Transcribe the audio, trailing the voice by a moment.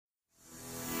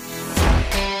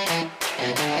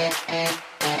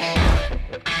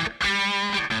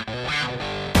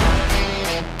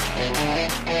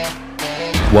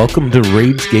Welcome to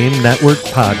Rage Game Network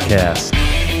Podcast.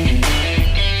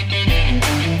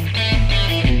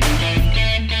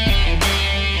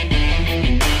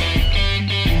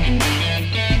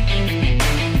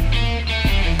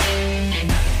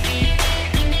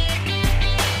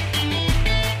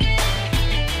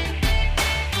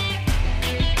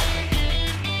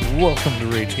 Welcome to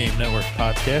Rage Game Network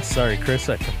Podcast. Sorry, Chris,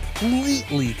 I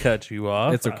completely cut you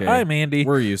off. It's okay. I'm Andy.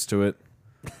 We're used to it.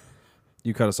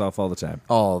 You cut us off all the time.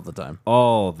 All the time.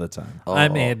 All the time.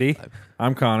 I'm Andy.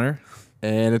 I'm Connor.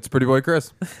 And it's Pretty Boy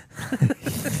Chris.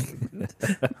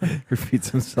 Repeats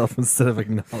himself instead of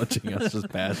acknowledging us, just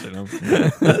bashing him.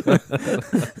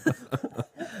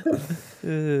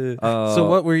 So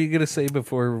what were you going to say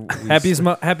before we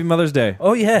Happy Mother's Day.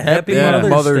 Oh, yeah. Happy Yeah,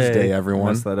 Mother's Day. Day, I everyone.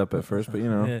 messed that up at first, but you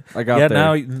know, Yeah. I got yeah,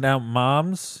 there. now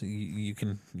moms, you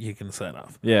can sign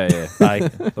off. Yeah. Bye.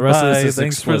 The rest of this is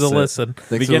Thanks for the explicit. listen.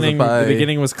 The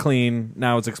beginning was clean.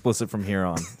 Now it's explicit from here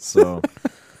on. So,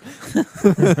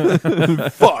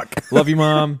 Fuck. love you,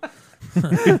 Mom.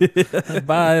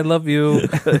 Bye. Love you.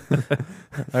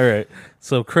 All right.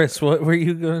 So, Chris, what were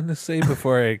you going to say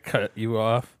before I cut you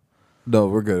off? No,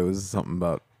 we're good. It was something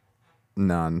about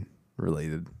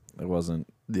non-related. It wasn't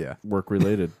Yeah. work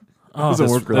related. Oh, was a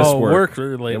this- work related. work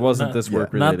related. It wasn't Not- this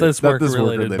work Not related. this Not work this work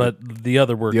related, related. but the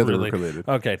other work The other related. work related.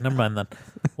 Okay, never mind then.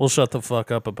 We'll shut the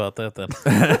fuck up about that then.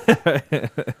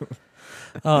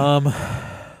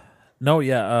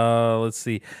 Let's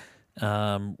see.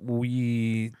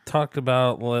 We talked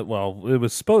about, well, it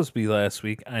was supposed to be last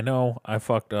week. I know I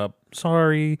fucked up.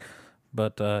 Sorry.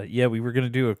 But, we were going to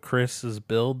do a Chris's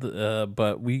build,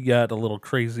 but we got a little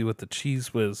crazy with the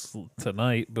Cheese Whiz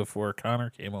tonight before Connor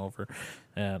came over,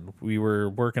 and we were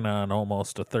working on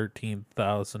almost a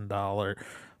 $13,000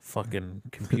 fucking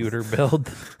computer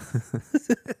build.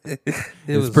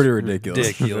 It was pretty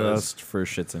ridiculous. Just for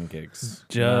shits and gigs.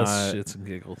 Just shits and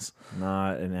giggles.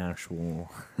 Not an actual.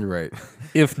 Right.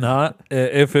 If not,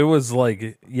 if it was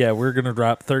like, we're gonna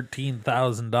drop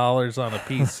 $13,000 on a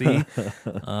PC,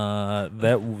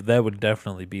 that would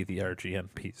definitely be the RGN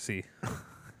PC.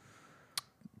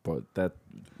 But that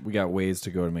we got ways to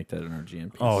go to make that an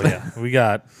RGN piece. Oh yeah, we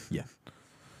got Yeah.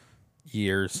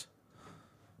 years.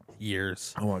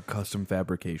 I want custom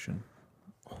fabrication.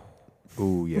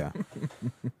 Ooh, yeah.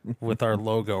 With our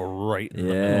logo right in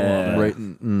the Yeah. middle of it.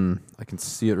 Right. I can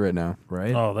see it right now.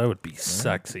 Right? Oh, that would be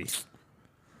sexy.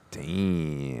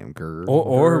 Damn, girl.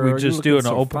 Or Girl, we you just do an looking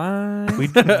so open.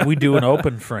 fine. We do an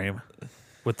open frame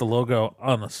with the logo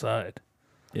on the side.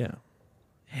 Yeah.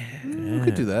 I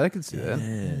could do that. I could see that.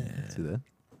 I could see that.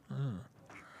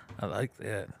 I like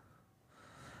that.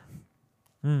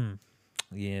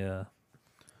 Yeah.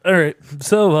 All right.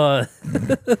 So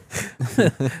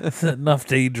enough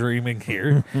daydreaming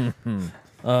here.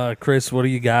 Chris, what do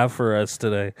you got for us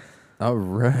today? All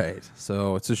right.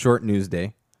 So it's a short news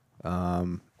day.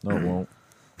 No, it won't.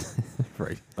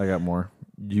 Right. I got more.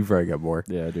 You've already got more.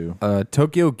 Yeah, I do.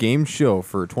 Tokyo Game Show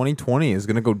for 2020 is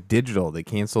going to go digital. They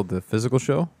canceled the physical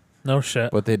show, No shit.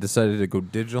 but they decided to go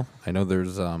digital. I know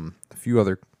there's a few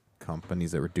other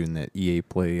companies that were doing that. EA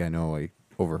Play, I know I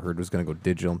overheard was going to go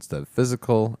digital instead of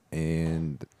physical,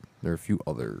 and there are a few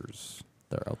others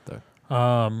that are out there.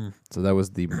 So that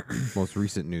was the most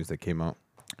recent news that came out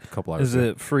a couple hours is ago.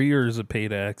 it free or is it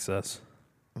paid access?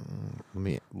 Let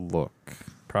me look.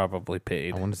 Probably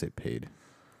paid. I want to say paid.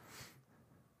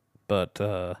 But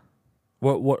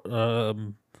what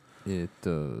It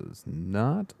does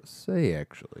not say,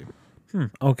 actually.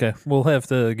 okay, we'll have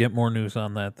to get more news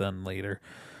on that then later.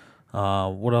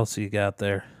 What else you got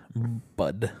there?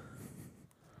 Bud.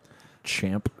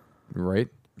 Champ. Right?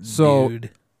 So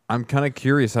Dude. I'm kind of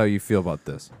curious how you feel about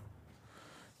this.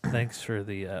 Thanks for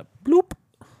the bloop,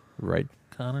 Right?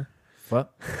 Connor.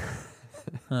 What?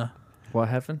 What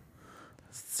happened?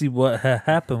 See what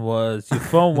happened was your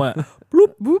phone went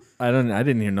bloop bloop. I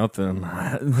didn't hear nothing.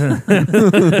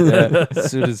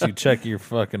 As soon as you check your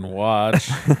fucking watch.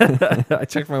 I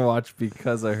checked my watch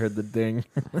because I heard the ding.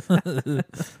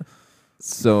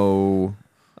 So,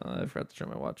 I forgot to turn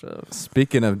my watch off.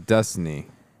 speaking of Destiny,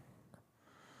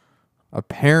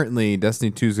 apparently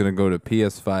Destiny 2 is going to go to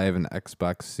PS5 and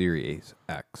Xbox Series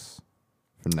X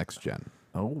for next gen.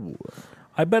 Oh.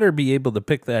 I better be able to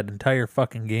pick that entire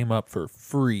fucking game up for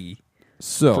free.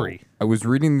 So, Free. I was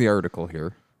reading the article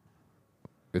here.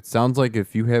 It sounds like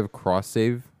if you have cross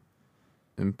save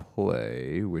in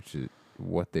play, which is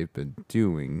what they've been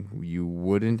doing, you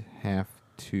wouldn't have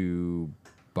to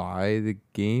buy the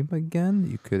game again.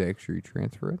 You could actually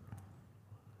transfer it,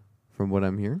 from what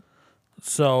I'm hearing.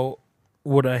 So,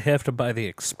 would I have to buy the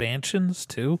expansions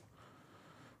too?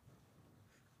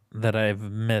 That I've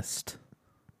missed.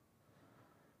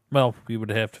 Well, we would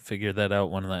have to figure that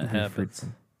out when that happens.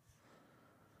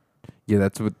 Yeah,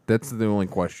 that's the only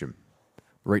question.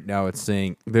 Right now, it's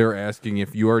saying they're asking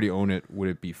if you already own it, would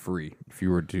it be free if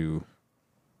you were to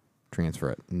transfer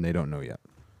it, and they don't know yet.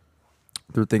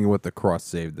 They're thinking with the cross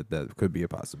save that could be a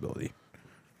possibility.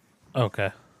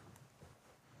 Okay.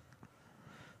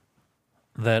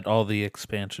 That all the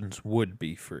expansions would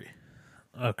be free.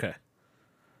 Okay.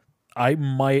 I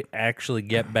might actually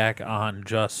get back on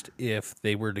just if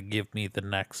they were to give me the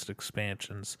next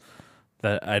expansions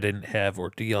that I didn't have or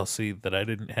DLC that I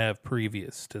didn't have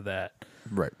previous to that.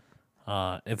 Right.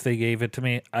 If they gave it to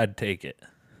me, I'd take it.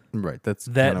 Right. That's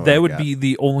That would be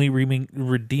the only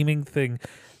redeeming thing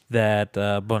that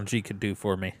Bungie could do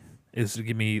for me is to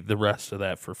give me the rest of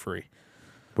that for free.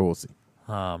 But we'll see.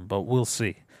 But we'll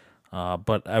see.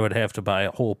 But I would have to buy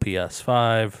a whole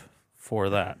PS5 for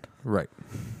that. Right.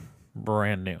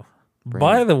 Brand new.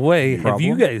 By the way, have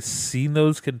you guys seen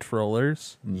those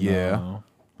controllers? Yeah. No,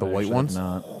 The I white actually ones? have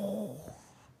not.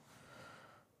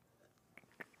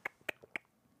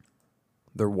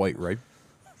 They're white, right?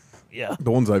 Yeah.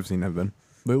 The ones I've seen have been.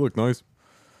 They look nice.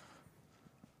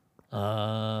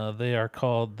 They are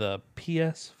called the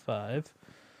PS5.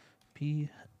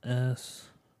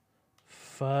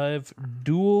 PS5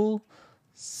 Dual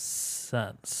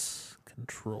Sense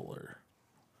controller.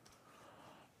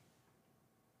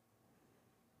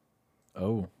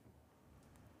 Oh.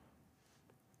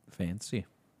 Fancy.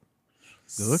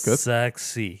 They look good.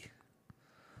 Sexy.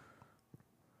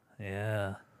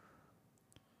 Yeah.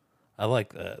 I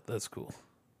like that. That's cool.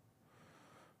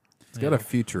 It's got a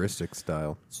futuristic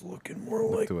style. It's looking more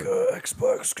Look to it.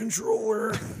 Xbox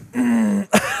controller.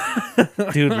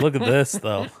 Dude, look at this,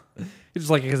 though. It's just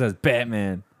like it says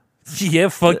Batman. Yeah,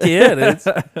 fuck yeah.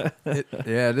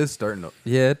 Yeah, it is starting to.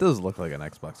 Yeah, it does look like an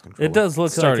Xbox controller. It does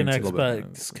look like an Starting to.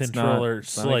 Xbox controller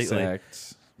It's not slightly.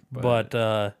 exact,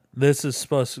 But this is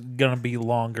gonna be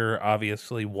longer,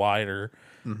 obviously wider,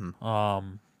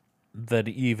 than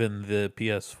even the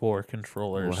PS4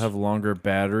 controllers. we'll have longer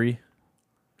battery.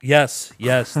 Yes, they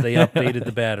updated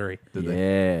the battery.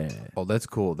 Yeah. Oh, that's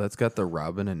cool. That's got the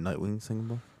Robin and Nightwing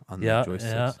symbol on Yeah, the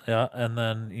joysticks. yeah. And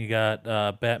then you got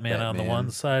Batman on the one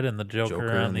Batman, side and the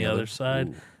Joker on the other side.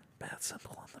 Ooh. Bat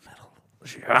symbol in the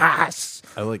middle. Yes,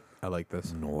 I like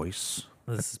this. Noise.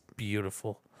 this is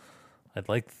beautiful. I'd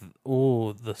like.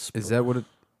 The Is that what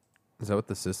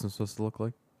the system's supposed to look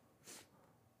like?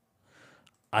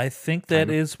 I think that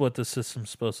is what the system's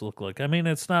supposed to look like. I mean,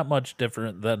 it's not much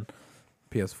different than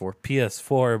PS4.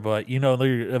 PS4, but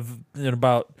they're in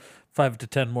about 5 to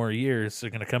 10 more years, they're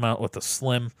going to come out with a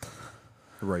slim,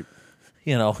 Right.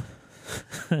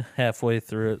 halfway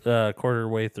through it, quarter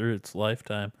way through its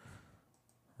lifetime.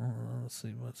 Let's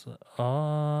see what's that.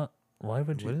 Why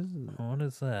would you? What is it? What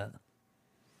is that?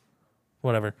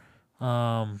 Whatever.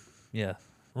 Yeah,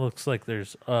 looks like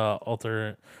there's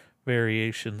alternate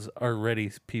variations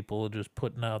already. People are just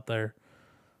putting out there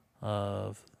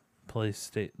of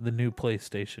the new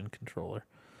PlayStation controller.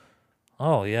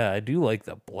 Oh yeah, I do like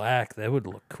the black. That would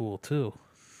look cool too.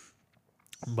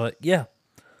 But yeah,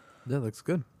 That looks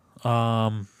good.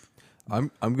 I'm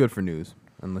good for news,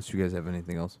 unless you guys have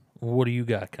anything else. what do you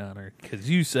got, Connor? Because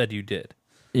you said you did.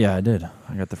 Yeah, I did.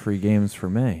 I got the free games for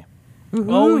May.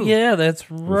 Oh yeah, that's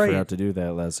We right. forgot to do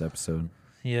that last episode.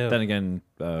 Yeah, Then again,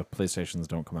 PlayStations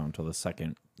don't come out until the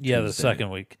second. the Tuesday. second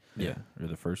week. Yeah, or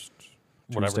the first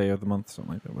Whatever. Tuesday of the month,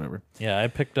 something like that. Whatever. Yeah, I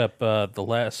picked up the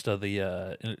last of the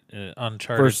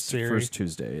Uncharted series. First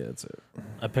Tuesday. That's it.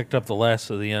 I picked up the last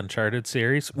of the Uncharted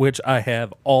series, which I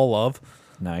have all of.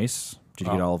 Nice. Did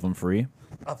you get all of them free?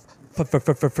 For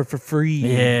free,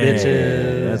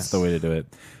 bitches. That's the way to do it.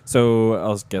 So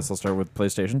I'll start with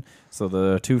PlayStation. So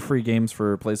the 2 free games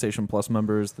for PlayStation Plus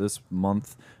members this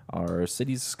month are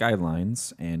Cities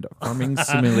Skylines and Farming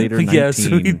Simulator 19. Yes,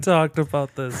 we talked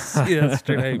about this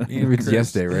yesterday. me and It was Chris.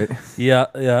 yesterday, right?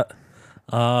 Yeah.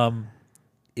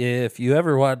 If you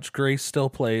ever watch Grace Still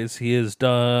Plays, he has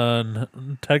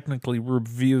done technically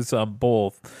reviews on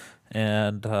both.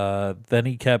 And then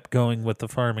he kept going with the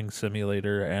farming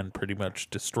simulator and pretty much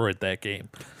destroyed that game.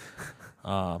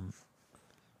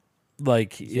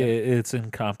 It's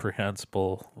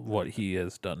incomprehensible what he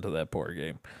has done to that poor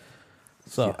game.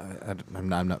 So, Yeah, I'm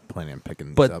not planning on picking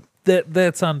this but up.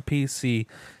 that's on PC.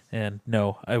 And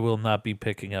no, I will not be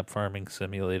picking up Farming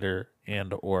Simulator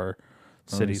and or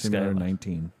City Farming Simulator Skylines.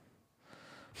 19.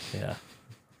 Yeah,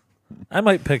 I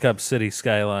might pick up City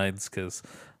Skylines because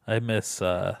I miss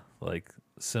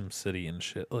Sim City and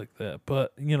shit like that.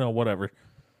 But whatever.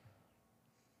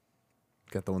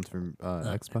 Got the ones from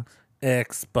Xbox.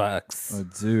 Xbox. I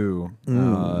do.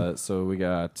 So we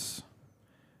got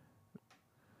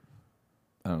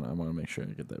I don't know. I want to make sure I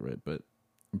get that right, but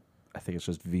I think it's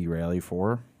just V Rally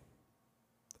 4.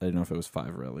 I didn't know if it was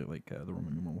 5 Rally, like the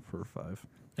Roman numeral for 5.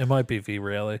 It might be V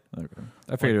Rally. Okay.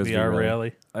 I figured it was VR V Rally.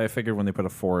 Rally. I figured when they put a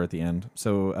 4 at the end.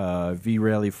 So V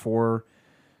Rally 4,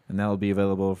 and that will be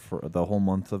available for the whole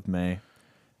month of May.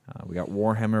 We got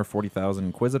Warhammer 40,000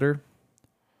 Inquisitor.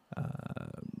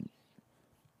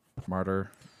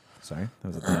 Martyr. Sorry, that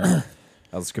was at the end.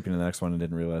 I was skipping to the next one and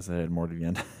didn't realize I had more to the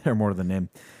end, or more to the name.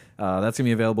 That's going to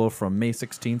be available from May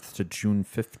 16th to June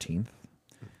 15th.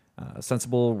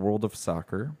 Sensible World of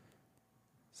Soccer.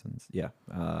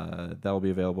 That will be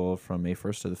available from May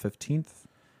 1st to the 15th.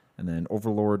 And then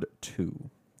Overlord 2.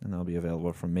 And that'll be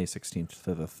available from May 16th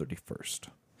to the 31st.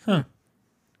 Huh.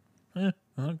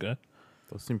 Okay.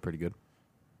 Those seem pretty good.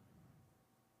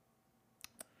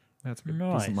 That's a good.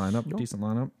 Nice. Decent lineup. Yep. Decent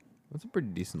lineup. That's a pretty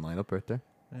decent lineup right there.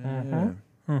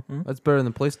 Mm-hmm. That's better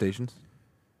than PlayStation's.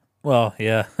 Well,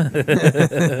 yeah.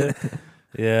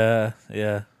 yeah.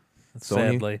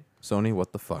 Sadly. Sony,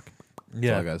 what the fuck? all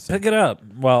Yeah. I gotta say. Pick it up.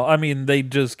 Well, I mean, they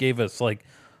just gave us like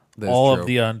That's all true. of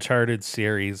the Uncharted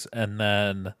series and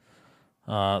then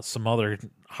some other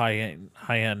high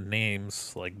end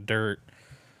names like Dirt.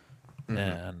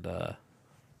 And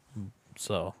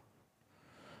so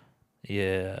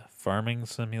yeah, Farming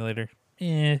Simulator.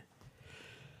 Meh.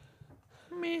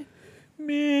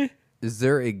 Is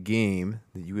there a game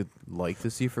that you would like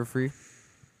to see for free?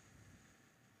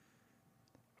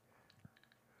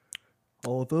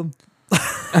 All of them.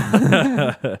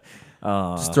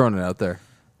 Just throwing it out there.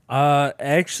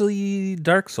 Actually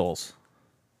Dark Souls.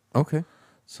 Okay.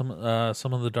 Some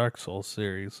of the Dark Souls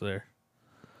series there.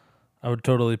 I would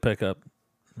totally pick up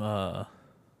one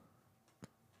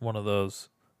of those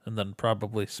and then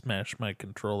probably smash my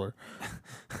controller.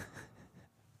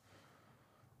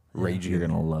 Rage You're it.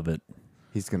 gonna love it.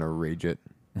 He's gonna rage it.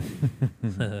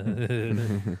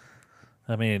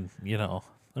 I mean, you know,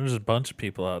 there's a bunch of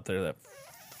people out there that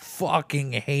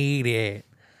fucking hate it.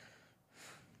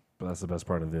 But that's the best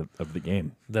part of the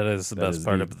game. That is the That best is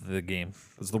part the- of the game.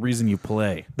 It's the reason you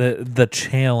play. The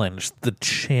challenge.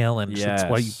 That's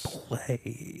why you Yes.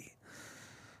 play.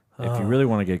 If you really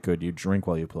want to get good, you drink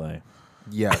while you play.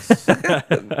 Yes.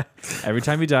 Every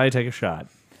time you die, take a shot.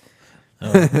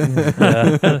 Oh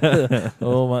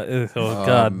my! Oh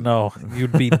God, no!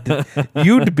 You'd be dead.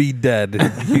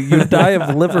 You'd die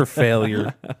of liver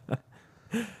failure.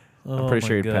 I'm pretty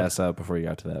sure you'd pass out before you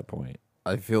got to that point.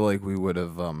 I feel like we would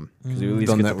have Because you at least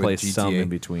done get that to with play GTA. some in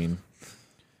between.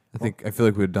 I feel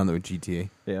like we would have done that with GTA.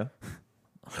 Yeah.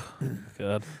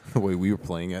 God. The way we were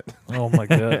playing it. Oh my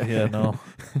God! Yeah, no.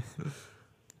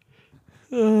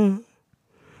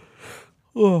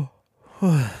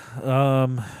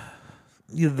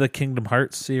 The Kingdom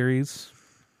Hearts series.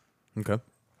 Okay.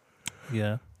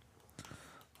 Yeah.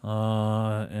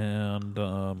 And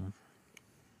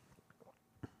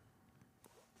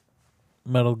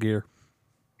Metal Gear.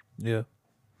 Yeah.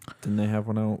 Didn't they have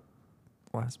one out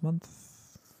last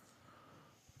month?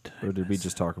 Or did we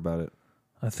just talk about it?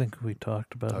 I think we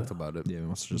talked about Talked it. about it. Yeah, we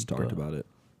must have just talked about it.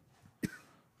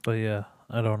 But yeah,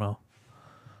 I don't know.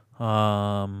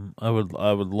 I would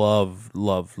love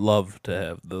to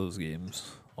have those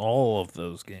games. All of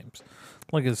those games.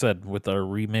 Like I said, with our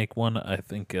remake one, I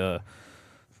think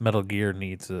Metal Gear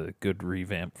needs a good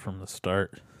revamp from the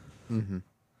start. Mm-hmm.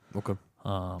 Okay.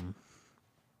 I can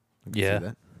see Yeah.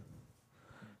 that.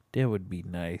 That would be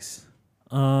nice.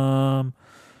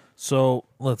 So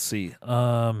let's see.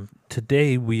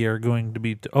 Today we are going to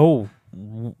be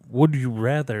would you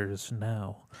rather's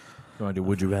now. You want to do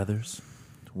Would You Rathers?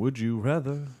 Would you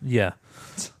rather? Yeah.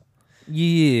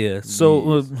 Yeah.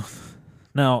 So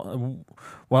now,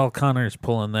 while Connor's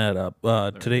pulling that up,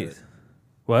 today,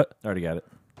 what? I already got it.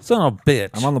 Son of a bitch.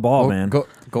 I'm on the ball, man. Go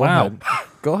Wow. ahead.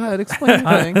 Go ahead. Explain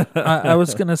your thing. I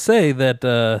was gonna say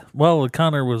that while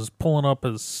Connor was pulling up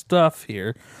his stuff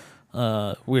here,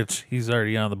 which he's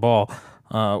already on the ball.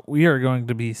 We are going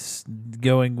to be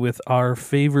going with our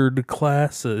favored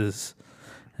classes,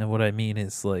 and what I mean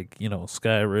is like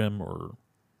Skyrim or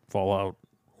Fallout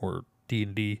or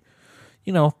D&D,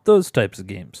 those types of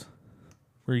games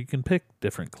where you can pick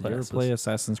different Did you ever classes. play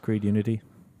Assassin's Creed Unity?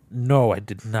 No, I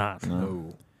did not.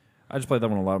 No. I just played that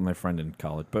one a lot with my friend in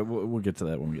college, but we'll get to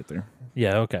that when we get there.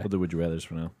 Yeah, okay. We'll do Would You Rathers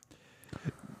for now.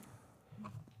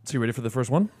 So you ready for the first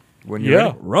one? When you're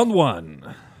ready. Round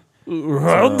one.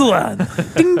 Round one.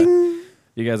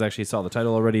 You guys actually saw the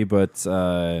title already, but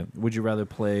would you rather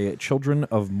play Children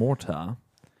of Morta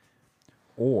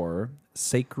or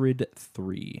Sacred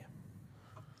 3?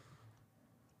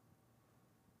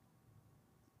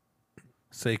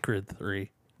 Sacred 3.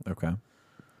 Okay.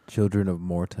 Children of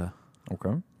Morta.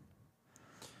 Okay.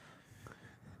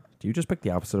 Do you just pick the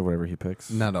opposite of whatever he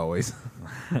picks? Not always.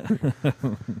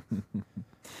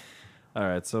 All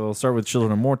right, so we'll start with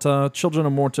Children of Morta. Children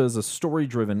of Morta is a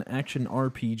story-driven action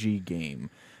RPG game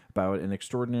about an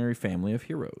extraordinary family of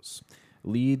heroes.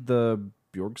 Lead the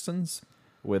Bjorgsons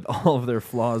with all of their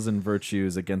flaws and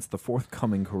virtues against the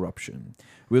forthcoming corruption.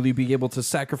 Will you be able to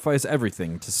sacrifice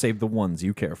everything to save the ones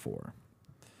you care for?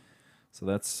 So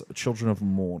that's Children of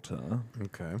Morta.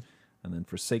 Okay. And then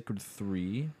for Sacred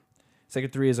 3...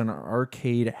 Sacred 3 is an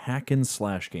arcade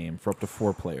hack-and-slash game for up to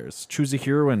 4 players. Choose a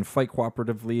hero and fight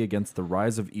cooperatively against the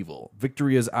rise of evil.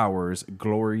 Victory is ours.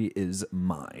 Glory is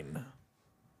mine.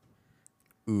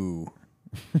 Ooh.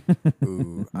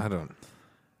 Ooh. I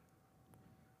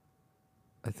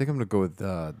think I'm going to go with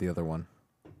the other one.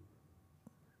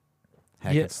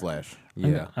 Hack Yeah. and slash.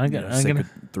 I'm Yeah. I'm Sacred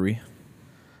 3.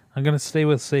 gonna stay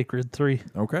with Sacred 3.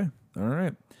 Okay. All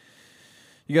right.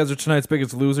 You guys are tonight's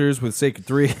biggest losers with Sacred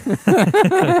 3.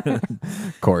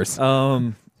 Of course.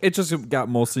 It just got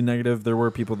mostly negative. There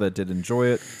were people that did enjoy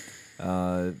it.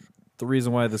 The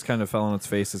reason why this kind of fell on its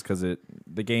face is because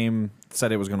the game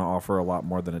said it was going to offer a lot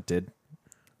more than it did.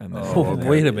 And then,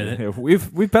 Wait a minute.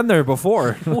 We've been there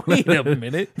before. Wait a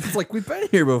minute. It's like we've been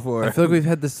here before. I feel like we've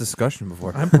had this discussion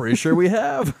before. I'm pretty sure we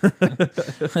have.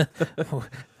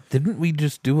 Didn't we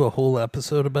just do a whole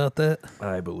episode about that?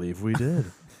 I believe we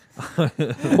did.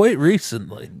 Quite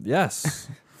recently. Yes,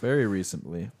 very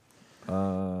recently.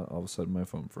 All of a sudden, my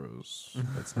phone froze.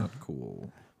 That's not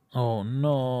cool. Oh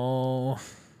no.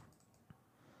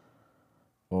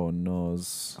 Oh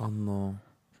noes. Oh, no.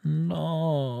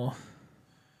 No.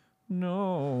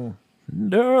 No.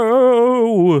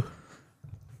 No.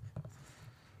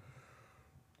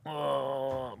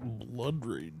 Blood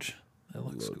Rage. That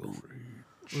looks cool.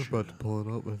 We're about to pull it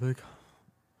up, I think.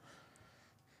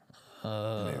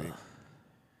 Maybe.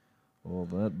 Well,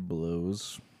 that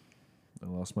blows. I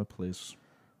lost my place.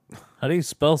 How do you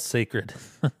spell sacred?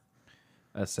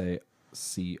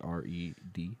 Sacred.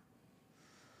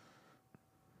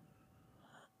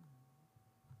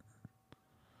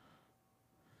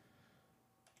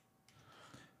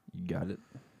 You got it.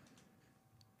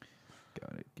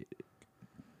 Got it. Get it.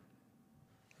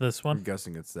 This I'm one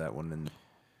guessing it's that one. And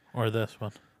or this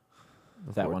one?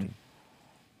 That one.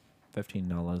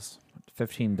 $15.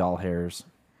 $15 hairs.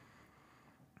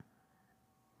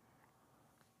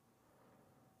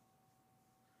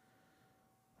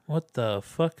 What the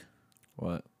fuck?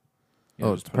 What?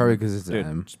 Oh, it's probably because it's an Dude,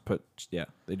 M. just put. Yeah,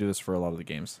 they do this for a lot of the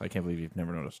games. I can't believe you've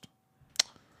never noticed. You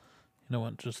know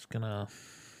what? Just gonna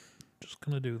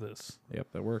do this. Yep,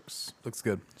 that works. Looks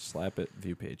good. Slap it.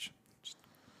 View page. Just,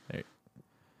 there.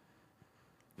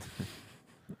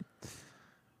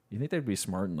 You think they'd be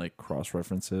smart and like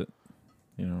cross-reference it?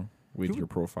 You know, with your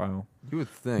profile. You would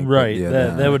think. but Right. Yeah,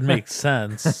 that would make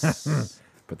sense.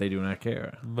 But they do not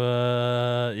care.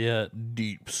 But yeah,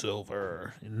 Deep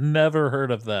Silver. Never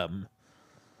heard of them.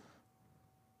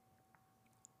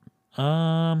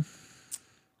 Yep.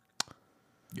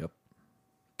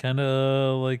 Kind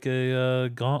of like a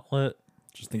Gauntlet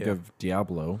Just think of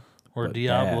Diablo. or but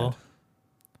Diablo. bad.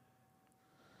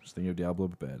 Just think of Diablo,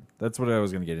 but bad. That's what I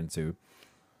was going to get into.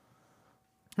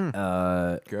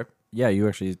 Okay. Yeah, you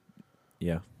actually.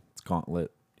 Yeah, it's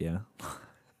Gauntlet. Yeah.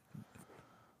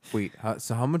 Wait,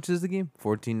 so how much is the game?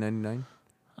 $14.99?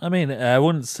 I mean, I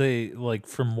wouldn't say like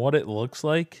from what it looks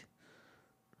like.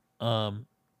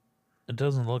 It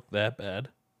doesn't look that bad.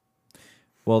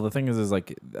 Well, the thing is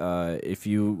like, if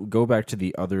you go back to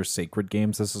the other Sacred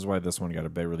games, this is why this one got a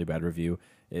really bad review.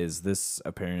 Is this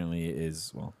apparently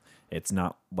is well, it's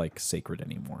not like Sacred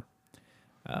anymore.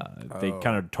 They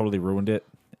kind of totally ruined it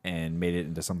and made it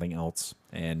into something else,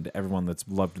 and everyone that's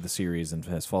loved the series and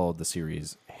has followed the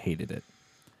series hated it.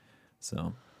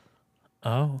 So,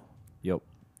 Oh, yep.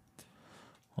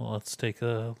 well, let's take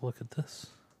a look at this.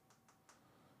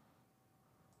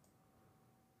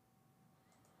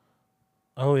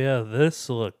 Oh yeah, this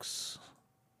looks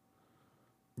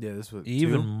Yeah, this was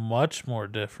even much more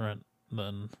different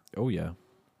than. Oh yeah.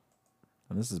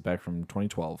 And this is back from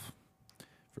 2012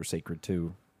 for Sacred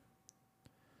 2.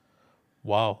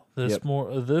 Wow, this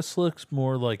Yep. This looks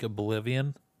more like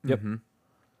Oblivion, Yep. Mm-hmm.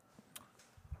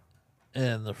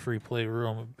 and the free play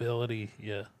room ability.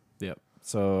 Yeah, Yep.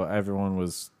 So everyone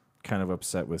was kind of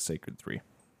upset with Sacred 3.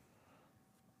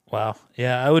 wow.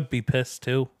 Yeah, I would be pissed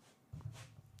too.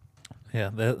 Yeah,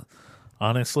 that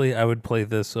honestly, I would play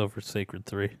this over Sacred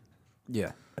 3.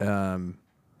 Yeah.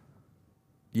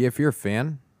 Yeah, if you're a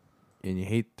fan and you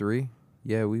hate 3,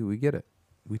 yeah, we get it.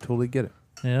 We totally get it.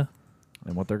 Yeah.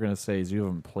 And what they're going to say is you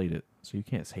haven't played it. So you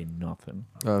can't say nothing.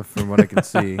 From what I can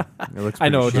see, it looks. I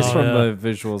know, pretty just shitty. from Yeah. the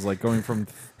visuals, like going from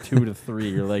 2 to 3,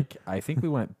 you're like, I think we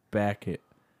went back.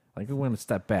 Like we went a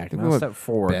step back, think not we a went step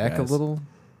forward. back guys. a little,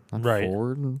 not Right.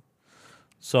 forward.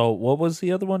 So what was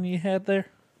the other one you had there?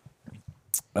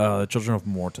 Children of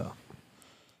Morta.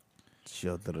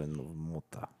 Children of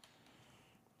Mota.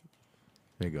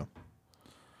 There you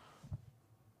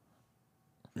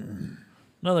go.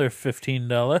 Another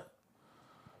 $15.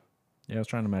 Yeah, I was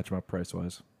trying to match them up price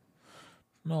wise.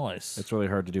 Nice. It's really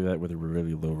hard to do that with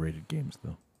really low rated games,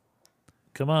 though.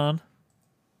 Come on.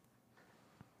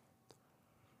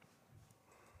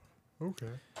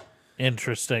 Okay.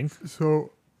 Interesting.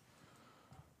 So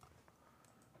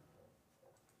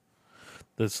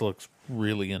This looks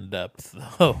really in depth,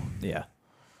 though. Yeah,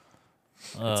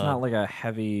 it's not like a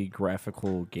heavy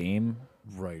graphical game,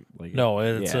 right. like No,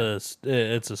 it's yeah.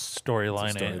 it's a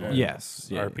storyline storyline. Yes,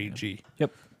 yeah, RPG.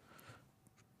 Yep,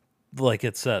 Like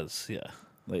it says, yeah.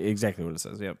 like exactly what it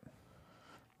says. Yep.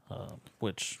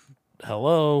 Which,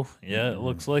 hello, yeah, it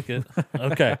looks like it.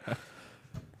 Okay.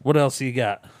 What else you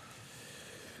got?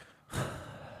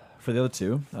 For the other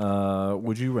two,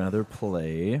 would you rather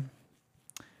play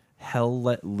Hell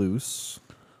Let Loose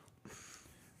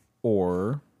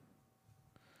or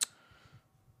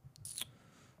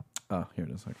here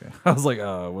it is. Okay. I was like,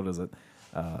 what is it?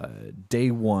 Day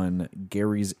One,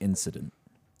 Gary's Incident.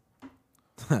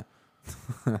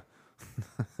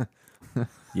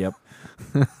 Yep.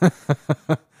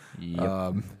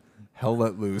 Yep. Hell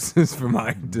Let Loose is for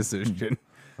my decision.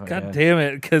 Oh, God yeah. damn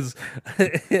it, because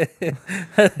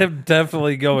I'm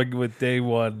definitely going with Day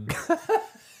One.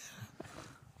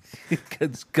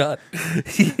 Because God,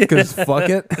 Because fuck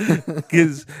it.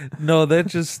 because no,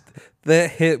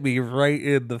 that hit me right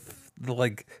in the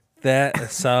like. That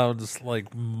sounds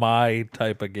like my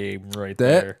type of game right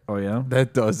That- there. Oh yeah.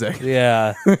 That does actually.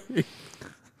 Yeah.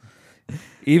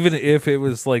 Even if it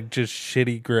was like just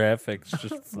shitty graphics,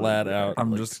 just flat out.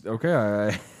 I'm like, just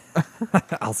okay.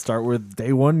 I'll start with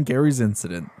Day One, Gary's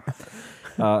Incident.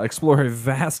 Explore a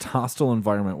vast hostile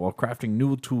environment while crafting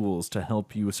new tools to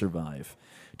help you survive.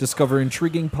 Discover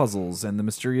intriguing puzzles and the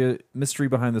mystery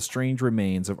behind the strange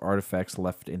remains of artifacts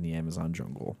left in the Amazon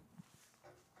jungle.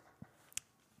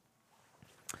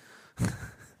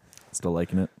 Still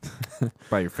liking it?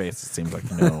 By your face, it seems like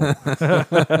no.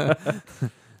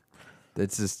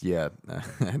 That's just I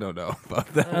don't know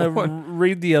about that one.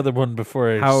 read the other one before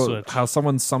I switch. How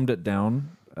someone summed it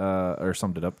down or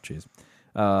summed it up? Jeez.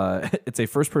 It's a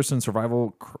first-person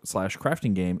survival /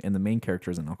 crafting game, and the main character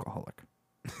is an alcoholic.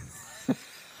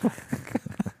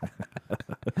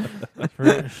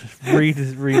 read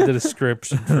the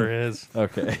description for his.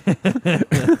 Okay.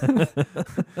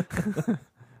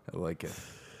 I like it.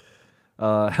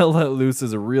 Hell Let Loose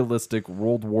is a realistic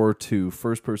World War II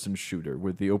first-person shooter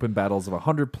with the open battles of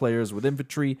 100 players with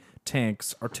infantry,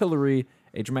 tanks, artillery,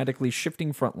 a dramatically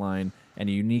shifting front line, and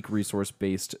a unique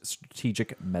resource-based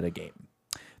strategic metagame.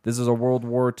 This is a World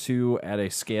War II at a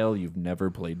scale you've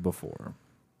never played before.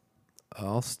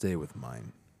 I'll stay with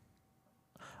mine.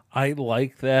 I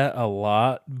like that a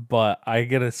lot, but I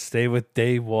gotta stay with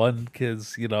Day One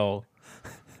because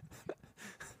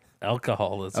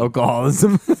alcoholism.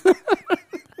 Alcoholism.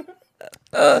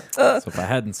 So if I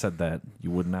hadn't said that,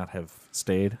 you would not have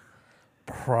stayed.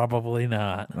 Probably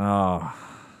not. Oh.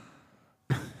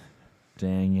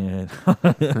 Dang it.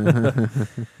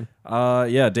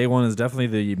 Yeah, Day One is definitely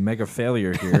the mega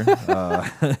failure here.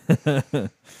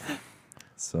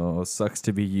 So sucks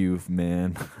to be you,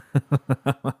 man.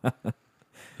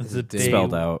 Is it Day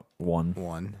Spelled out one.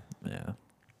 One. Yeah.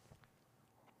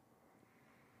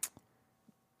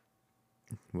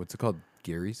 What's it called?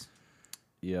 Gary's?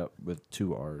 Yep, with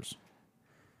 2 R's.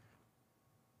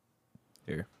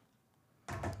 Here.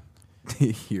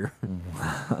 Here.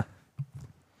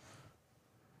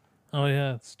 Oh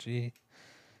yeah, it's G.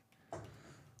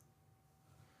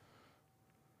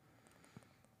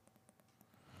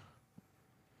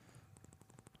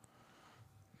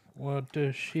 What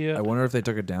does she? I wonder if they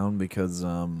took it down because the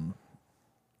only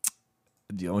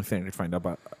thing I could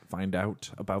find out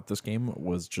about this game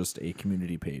was just a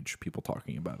community page, people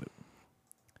talking about it.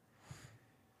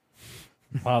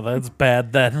 Wow, that's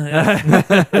bad then.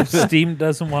 If Steam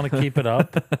doesn't want to keep it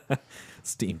up.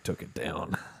 Steam took it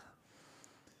down.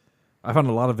 I found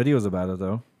a lot of videos about it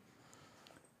though.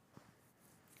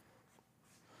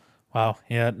 Wow.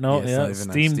 Yeah. No. it's yeah. not even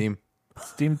on Steam.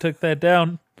 Steam took that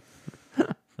down.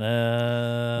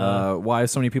 Why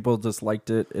so many people disliked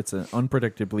it? It's an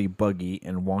unpredictably buggy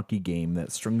and wonky game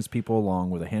that strings people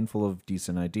along with a handful of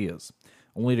decent ideas.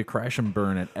 only to crash and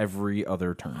burn at every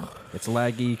other turn. It's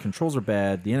laggy, controls are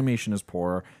bad, the animation is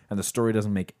poor, and the story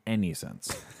doesn't make any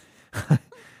sense.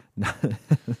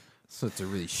 So it's a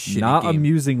really shitty Not game.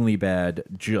 amusingly bad,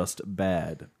 just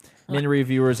bad. Many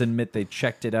reviewers admit they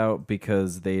checked it out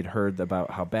because they'd heard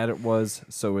about how bad it was,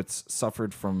 so it's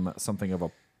suffered from something of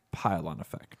a pile-on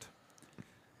effect.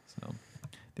 So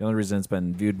the only reason it's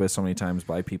been viewed by so many times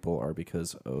by people are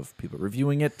because of people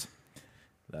reviewing it.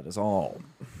 That is all.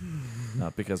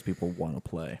 Not because people want to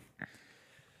play.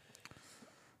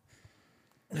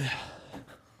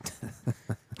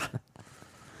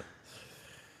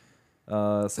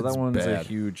 So It's that one's a bad.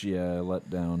 huge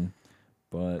letdown.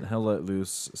 But Hell Let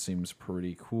Loose seems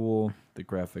pretty cool. The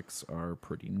graphics are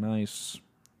pretty nice.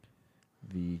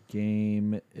 The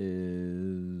game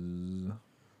is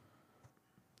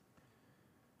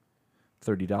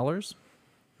 $30.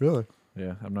 Really?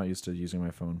 Yeah, I'm not used to using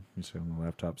my phone. I'm used to on the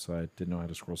laptop, so I didn't know how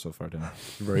to scroll so far down.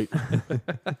 Right.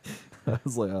 I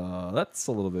was like, that's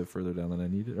a little bit further down than I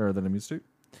needed, or than I'm used to.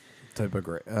 Type of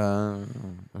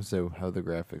so how the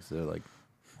graphics are like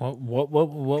What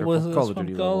was this Call of one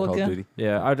Duty called level. Call again? of Duty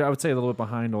Yeah, I would say a little bit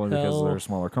behind only because Hell. they're a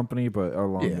smaller company, but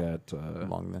along Yeah. that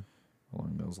along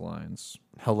along those lines.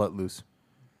 Hell Let Loose.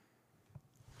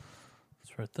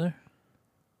 It's right there.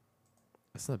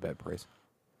 That's not a bad price.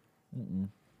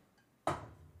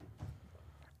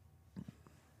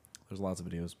 There's lots of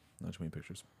videos, not too many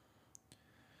pictures.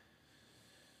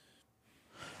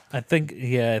 I think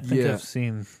Yeah. I've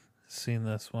seen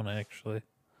this one actually.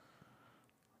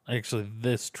 Actually,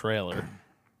 this trailer.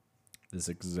 This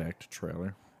exact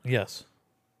trailer. Yes.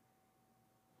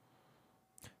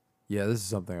 Yeah, this is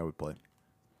something I would play.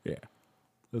 Yeah,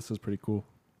 this is pretty cool.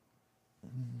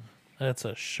 That's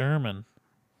a Sherman.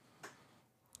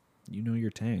 You know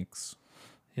your tanks.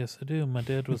 Yes, I do. My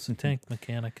dad was a tank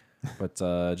mechanic. But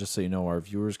just so you know, our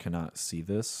viewers cannot see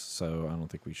this, so I don't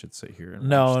think we should sit here and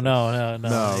No, watch no, this. no,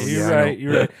 No, You're yeah, I right.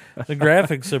 You're right. The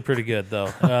graphics are pretty good though.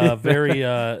 Very.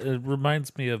 It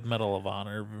reminds me of Medal of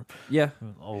Honor Yeah,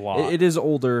 a lot. it is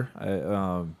older.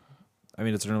 I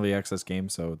mean, it's an early access game,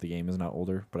 so the game is not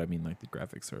older. But I mean, like the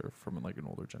graphics are from like an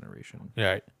older generation,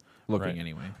 Right. looking Right.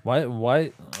 anyway. Why?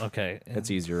 Why? Okay.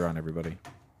 It's easier on everybody.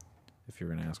 If you're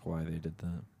gonna ask why they did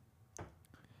that.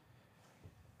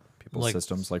 People's Like-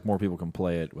 systems, like more people can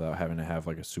play it without having to have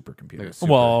like a supercomputer. Like a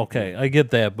super- Well, okay, I get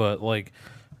that, but like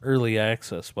early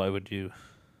access, why would you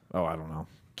Oh, I don't know.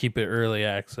 keep it early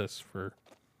access for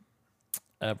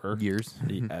ever? Years.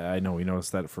 I know we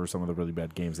noticed that for some of the really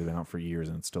bad games, they've been out for years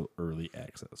and it's still early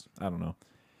access. I don't know.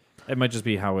 It might just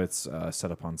be how it's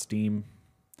set up on Steam,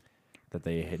 that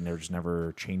they had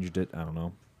never changed it. I don't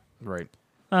know. Right.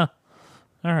 Huh.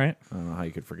 All right. I don't know how you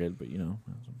could forget, but you know.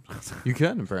 You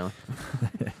can apparently.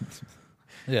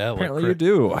 Yeah. Like Apparently you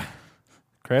do.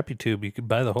 Crappy Tube, you could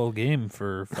buy the whole game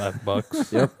for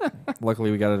 $5. Yep. Luckily,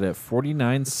 we got it at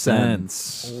 49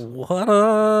 cents. What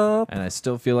up? And I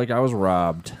still feel like I was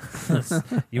robbed.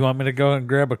 You want me to go and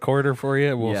grab a quarter for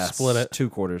you? We'll Yes, split it. 2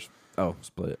 quarters. Oh,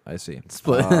 split it. I see.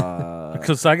 Split.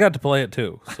 Because I got to play it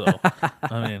too. So,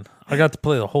 I mean, I got to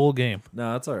play the whole game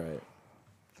No, that's all right.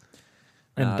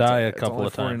 and Nah, it's die all a right. It's couple only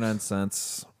of times. 49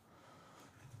 cents.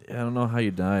 Yeah, I don't know how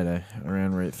you died. I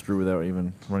ran right through without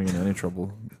even running into any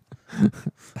trouble.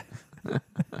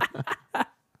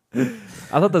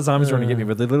 I thought the zombies were going to get me,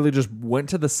 but they literally just went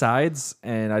to the sides,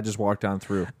 and I just walked on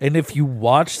through. And if you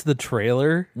watch the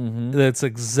trailer, that's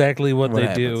exactly what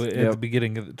they do happens. at Yep. the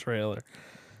beginning of the trailer.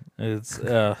 It's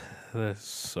that's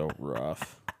so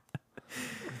rough.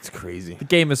 It's crazy. The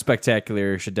game is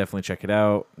spectacular. You should definitely check it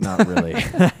out. Not really.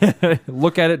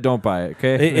 Look at it. Don't buy it,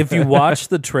 okay? If you watch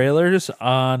the trailers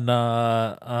on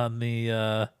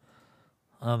the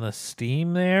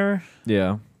Steam there,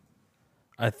 Yeah.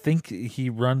 I think he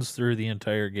runs through the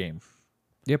entire game.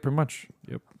 Yeah, pretty much.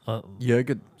 Yep. Yeah, I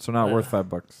could. So not worth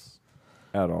 $5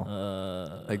 at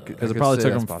all. Because it probably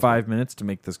took them 5 minutes to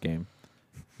make this game.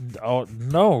 Oh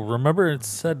no! Remember, it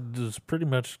said it was pretty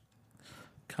much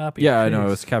copy. Yeah, I know. It paste.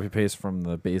 was copy paste from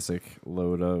the basic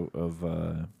load of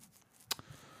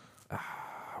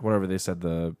whatever they said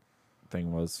the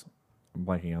thing was. I'm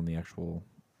blanking on the actual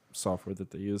software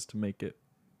that they used to make it.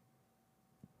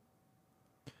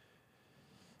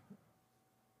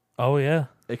 Oh yeah,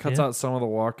 It cuts Yeah. out some of the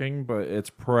walking, but it's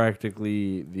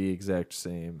practically the exact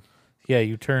same. yeah.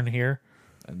 You turn here.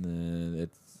 And then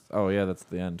it's that's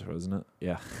the end, wasn't it?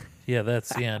 Yeah. Yeah, that's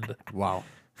the end. Wow.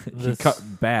 He This- cut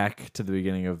back to the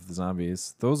beginning of the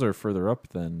zombies. Those are further up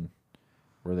than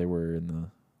where they were in the.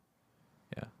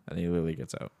 Yeah, and he literally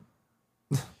gets out.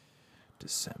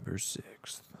 December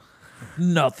 6th.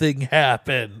 Nothing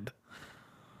happened.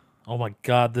 Oh my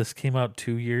God, this came out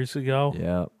 2 years ago.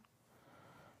 Yeah.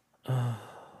 I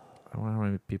wonder how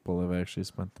many people have actually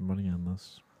spent the money on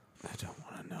this. I don't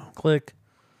want to know. Click.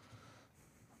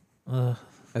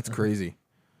 That's crazy.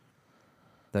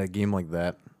 That game like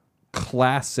that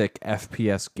Classic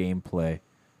FPS gameplay.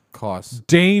 costs.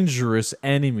 Dangerous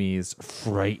enemies,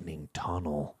 frightening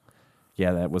tunnel.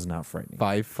 Yeah, that was not frightening.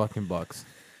 $5.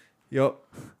 Yep.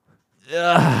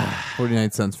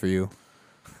 49 cents for you.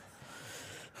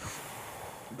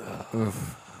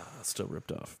 Still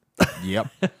ripped off. Yep.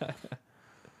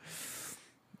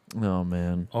 Oh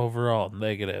man. Overall,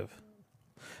 negative.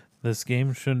 This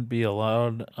game shouldn't be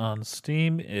allowed on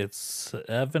Steam. It's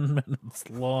 7 minutes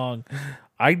long.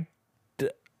 You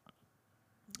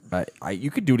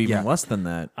could do it even Yeah. less than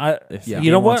that. If the You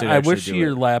game know wants what? you to I actually wish do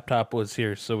your it laptop was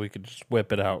here so we could just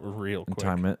whip it out real and quick.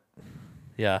 time it.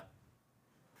 Yeah.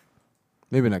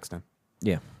 Maybe next time.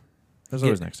 Yeah. There's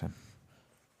always next time.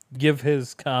 Give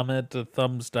his comment a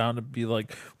thumbs down and be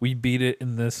like, we beat it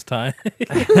in this time.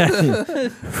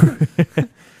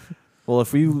 Well,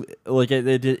 if we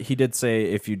he did say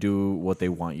if you do what they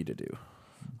want you to do.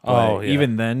 Oh, But yeah.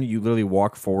 even then, you literally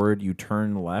walk forward, you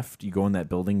turn left, you go in that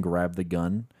building, grab the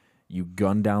gun, you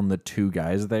gun down the 2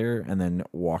 guys there, and then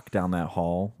walk down that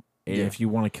hall. And Yeah. if you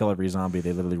want to kill every zombie,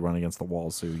 they literally run against the wall,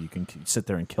 so you can sit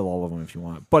there and kill all of them if you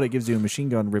want. But it gives you a machine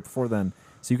gun right before then,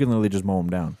 so you can literally just mow them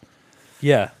down.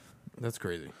 Yeah. That's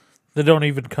crazy. They don't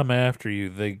even come after you.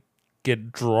 They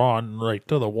get drawn right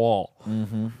to the wall.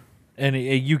 Mm-hmm. And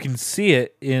you can see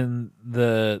it in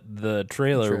the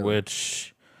trailer,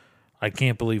 which I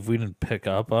can't believe we didn't pick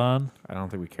up on. I don't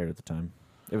think we cared at the time.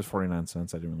 It was 49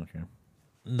 cents. I didn't really care.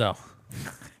 No.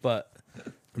 But,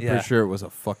 I'm yeah. pretty sure it was a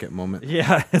fuck it moment.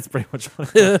 Yeah, it's pretty much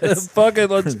what it is. Fuck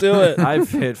it, let's do it. I've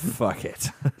hit fuck it.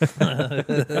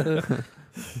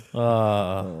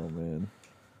 Uh, Oh, man.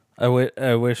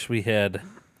 I wish we had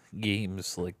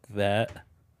games like that.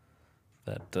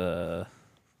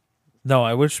 No,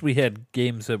 I wish we had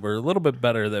games that were a little bit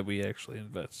better that we actually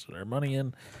invested our money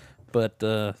in. But,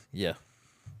 yeah.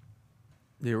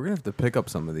 Yeah, we're going to have to pick up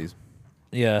some of these.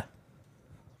 Yeah.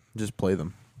 Just play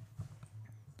them.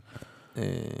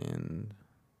 And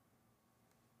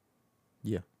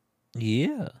yeah.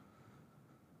 Yeah.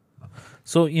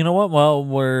 So, you know what? While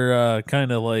we're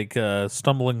kind of like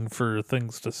stumbling for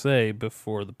things to say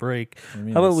before the break,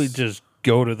 mean, how about we it's- just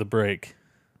go to the break?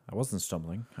 I wasn't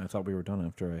stumbling. I thought we were done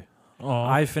after Oh,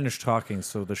 I finished talking,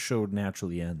 so the show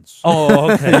naturally ends.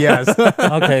 oh okay. Yes.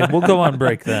 Okay, we'll go on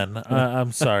break then.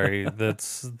 I'm sorry.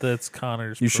 That's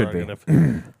Connor's You should be.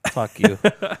 prerogative. Fuck you.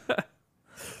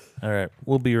 All right,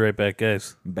 we'll be right back,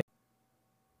 guys.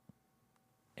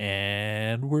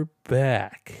 And we're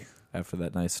back. After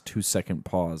that nice 2-second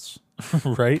pause.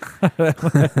 Right?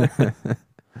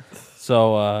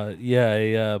 So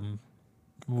yeah,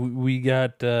 we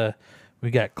got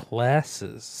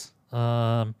classes.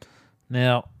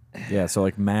 Now, Yeah, so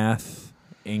like math,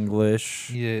 English.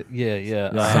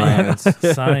 yeah.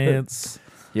 Science.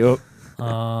 Yep.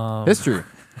 History.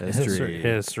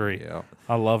 History. Yeah.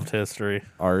 I loved history.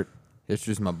 Art.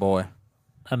 History's my boy.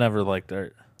 I never liked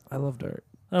art. I loved art.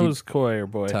 That was choir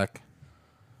boy. Tech.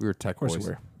 We were tech Of course boys.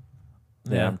 we were.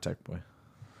 Yeah. Yeah, I'm a tech boy.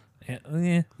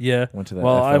 Yeah. Went to that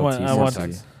Well, I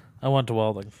FLT. went to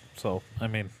welding, so I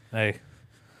mean, hey,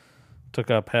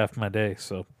 took up half my day,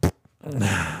 so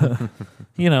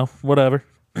whatever.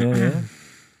 Yeah.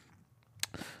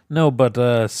 No,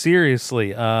 but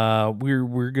seriously,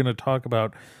 we're gonna talk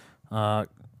about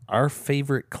our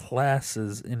favorite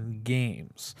classes in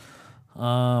games.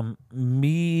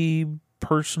 Me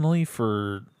personally,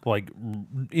 for like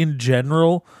in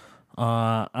general,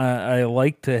 I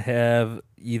like to have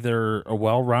either a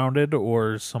well-rounded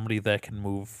or somebody that can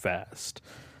move fast.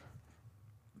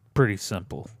 Pretty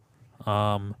simple.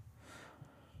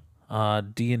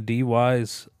 D&D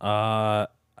wise, I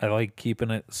like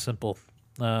keeping it simple.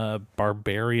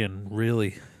 Barbarian,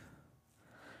 really.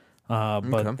 But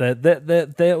Okay.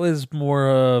 that was more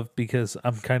of because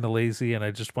I'm kind of lazy and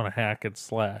I just want to hack and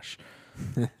slash.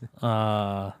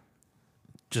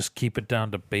 Just keep it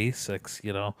down to basics,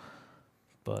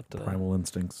 But Primal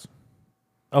instincts.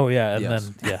 oh yeah, and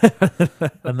Yes.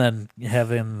 then and then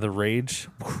having the rage,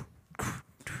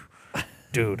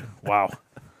 dude. Wow,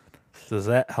 does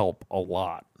that help a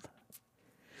lot?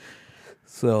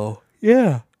 So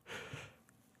yeah.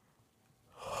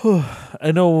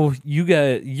 I know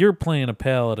you're playing a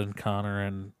paladin, Connor,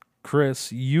 and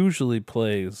Chris usually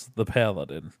plays the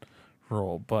paladin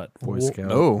role, but Boy Scout.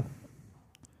 No.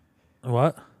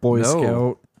 what? Boy No.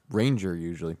 Scout. Ranger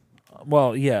usually.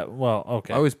 Well, yeah, well,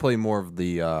 okay. I always play more of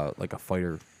the like a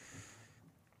fighter.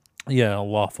 Yeah,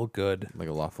 lawful good. Like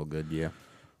a lawful good, yeah.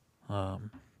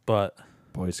 But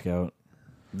Boy Scout.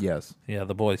 Yes. yeah,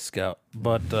 the Boy Scout.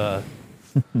 But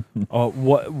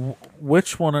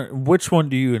which one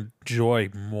do you enjoy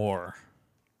more?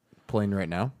 Playing right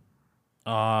now?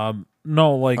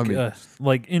 No, like I mean-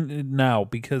 like in now,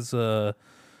 because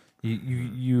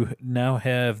you now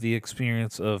have the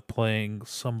experience of playing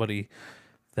somebody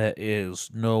that is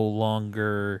no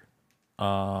longer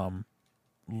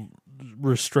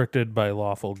restricted by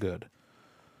lawful good.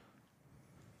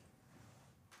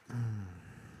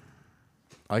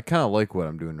 I kind of like what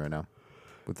I'm doing right now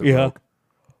with the Yeah. rogue.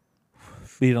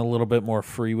 Being a little bit more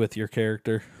free with your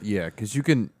character. Yeah, because you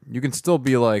can still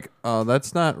be like, oh,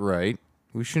 that's not right.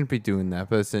 We shouldn't be doing that.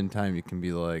 But at the same time, you can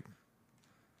be like,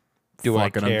 Do I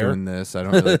fuck it, I'm care? doing this. I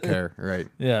don't really care. Right.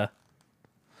 Yeah.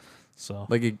 So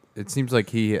Like, it seems like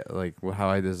how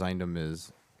I designed him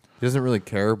is, he doesn't really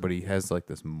care, but he has, like,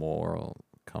 this moral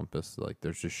compass. Like,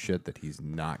 there's just shit that he's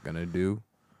not going to do.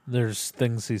 there's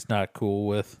things he's not cool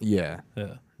with. Yeah.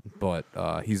 Yeah. But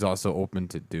he's also open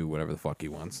to do whatever the fuck he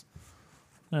wants.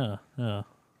 Yeah. Yeah.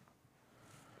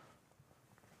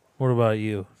 What about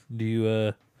you? Do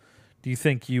you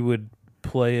think you would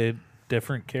play a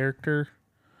different character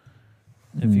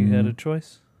if you had a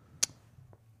choice?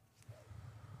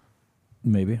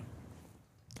 Maybe.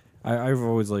 I've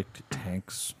always liked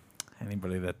tanks.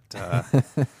 Anybody that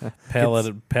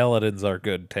Paladins are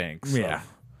good tanks. So yeah.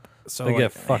 So they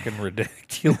get fucking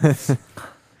ridiculous.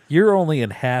 You're only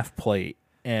in half plate,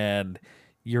 and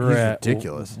you're He's at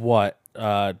ridiculous. What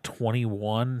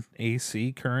 21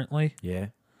 AC currently. yeah.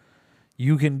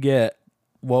 You can get,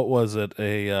 what was it,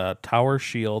 a tower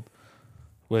shield,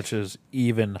 which is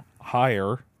even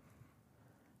higher,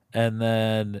 and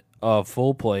then a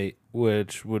full plate,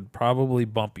 which would probably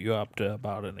bump you up to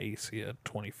about an AC at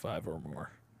 25 or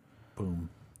more. Boom.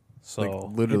 So Like,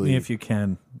 Hit literally. me if you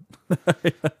can.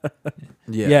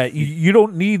 yeah, you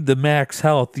don't need the max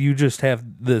health. You just have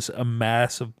a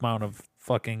massive amount of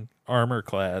fucking armor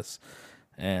class,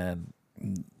 and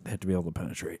Have to be able to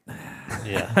penetrate.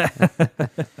 yeah,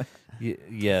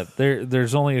 yeah.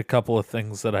 There's only a couple of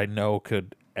things that I know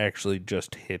could actually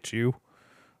just hit you,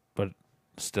 but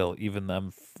still,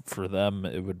 even for them,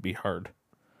 it would be hard.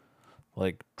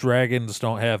 Like dragons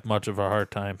don't have much of a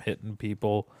hard time hitting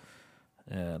people,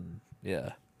 and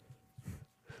yeah.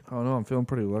 Oh no, I'm feeling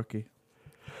pretty lucky.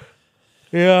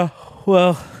 Yeah,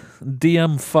 well,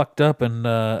 DM fucked up and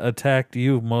attacked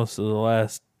you most of the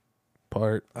last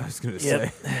part. I was going to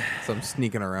Yep. say. So I'm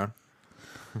sneaking around.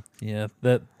 Yeah,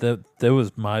 that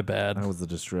was my bad. That was the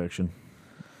distraction.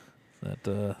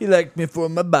 That He liked me for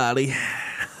my body.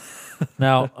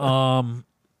 now,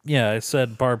 yeah, I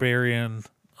said barbarian,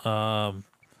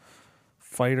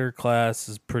 fighter class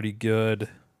is pretty good.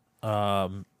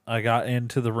 I got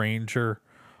into the ranger.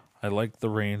 I like the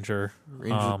ranger.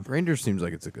 Ranger seems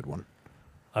like it's a good one.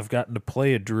 I've gotten to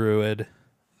play a druid.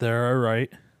 They're all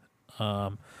right.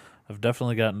 I've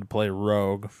definitely gotten to play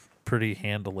rogue pretty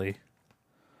handily.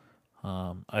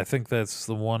 I think that's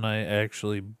the one I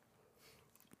actually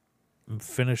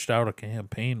finished out a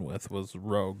campaign with, was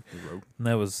rogue. And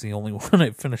that was the only one I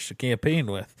finished a campaign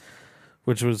with,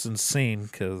 which was insane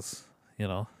because,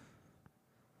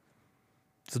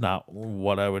 it's not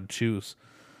what I would choose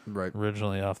Right.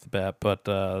 originally off the bat. But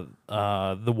the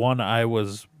one I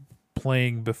was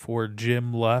playing before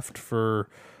Jim left for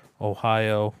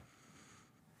Ohio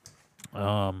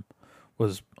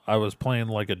was I was playing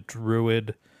like a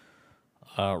druid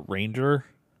ranger,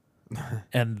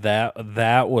 and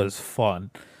that was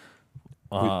fun.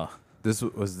 Was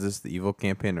this the evil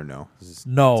campaign or no? This is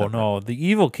No, separate. no, the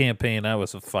evil campaign I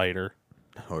was a fighter.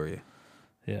 How are you?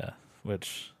 Yeah,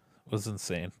 which was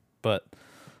insane. But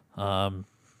the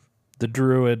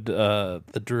druid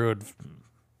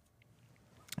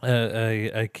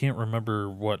I can't remember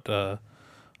what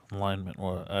alignment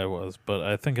I was, but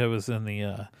I think I was in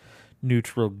the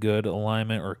neutral good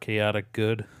alignment or chaotic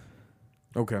good,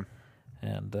 Okay.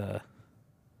 and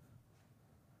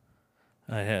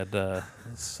I had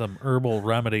some herbal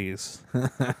remedies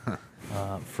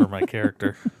for my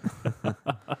character.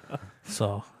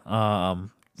 So,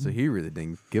 So he really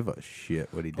didn't give a shit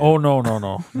what he did. oh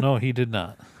no, he did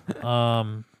not.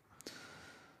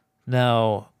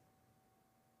 Now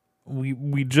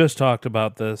we just talked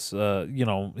about this.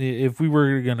 If we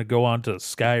were going to go on to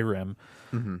Skyrim,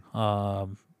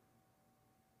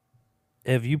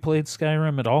 have you played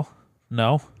Skyrim at all?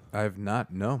 No. I have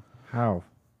not. No. How?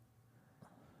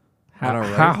 I know,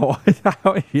 right?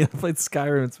 How? You played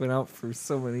Skyrim. It's been out for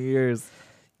so many years.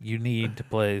 You need to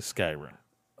play Skyrim.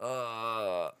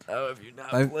 How have you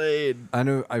not I've- played? I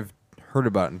know. I've heard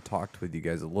about it and talked with you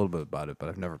guys a little bit about it, but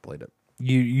I've never played it.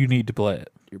 You need to play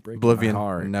it. You're breaking Oblivion. my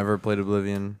heart. Never played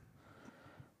Oblivion.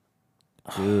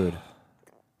 Dude.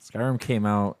 Skyrim came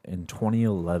out in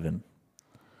 2011.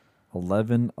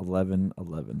 11.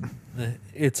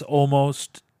 It's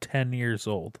almost 10 years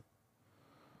old.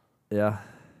 Yeah.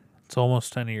 It's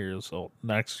almost 10 years old.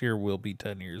 Next year will be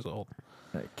 10 years old.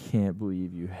 I can't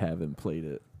believe you haven't played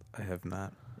it. I have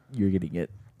not. You're getting it.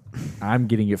 I'm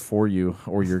getting it for you,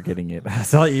 or you're getting it.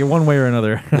 So you one way or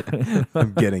another.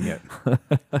 I'm getting it.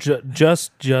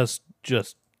 Just.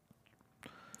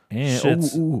 And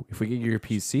Shits. if we get your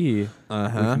PC,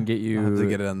 Uh-huh. we can get you. I'll have to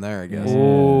get it on there, I guess.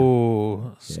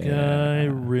 Oh, Yeah.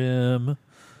 Skyrim. You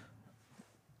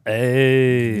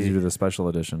Hey. do the special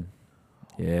edition.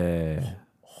 Yeah,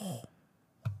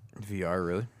 VR,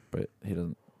 really? but he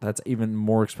doesn't. That's even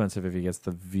more expensive if he gets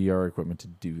the VR equipment to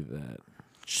do that.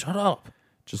 Shut up.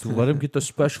 Just let him get the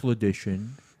special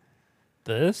edition.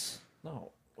 This?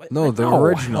 No, No, the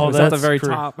original. It's at the very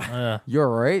top. You're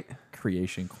right.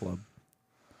 Creation Club.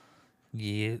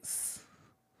 Yes.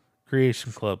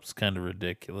 Creation Club's kind of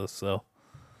ridiculous, though.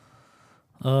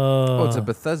 Oh, it's a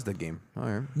Bethesda game. All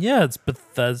right. Yeah, it's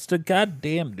Bethesda.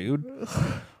 Goddamn, dude.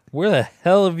 Where the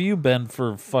hell have you been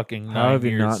for fucking 9 How have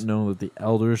you years? not known that the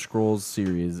Elder Scrolls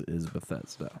series is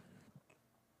Bethesda?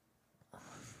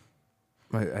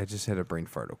 I just had a brain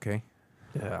fart, okay?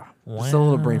 Yeah. Just a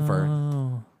little brain fart.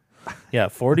 Yeah,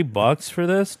 $40 for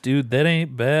this? Dude, that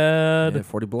ain't bad. Yeah,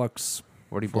 40 bucks.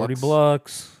 40 40 bucks.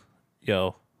 bucks.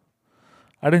 Yo.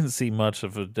 I didn't see much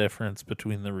of a difference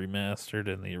between the remastered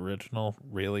and the original,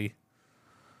 really.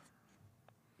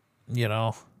 You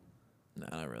know? No,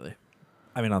 not really.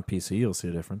 I mean, on PC, you'll see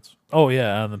a difference. Oh,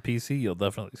 yeah, on the PC, you'll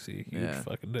definitely see a huge Yeah.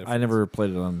 fucking difference. I never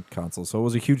played it on console, so it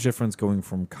was a huge difference going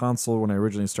from console when I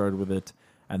originally started with it,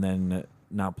 and then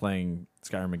not playing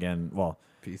Skyrim again. Well,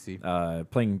 PC.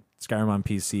 playing Skyrim on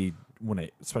PC when a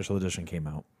special edition came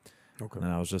out, Okay. and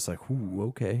I was just like, "Ooh,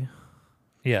 okay."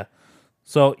 Yeah.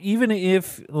 So even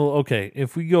if,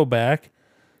 if we go back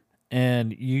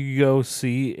and you go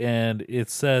see and it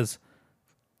says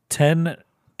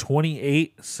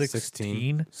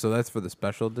 10/28/16, So that's for the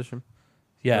special edition?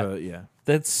 yeah, Yeah.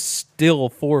 that's still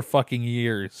 4 fucking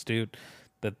years, dude.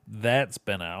 That's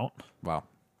been out. Wow.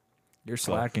 You're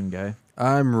slacking, guy.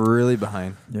 I'm really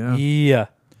behind. Yeah. Yeah.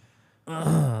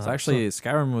 It's actually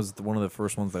Skyrim was one of the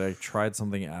first ones that I tried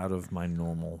something out of my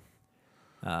normal.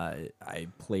 I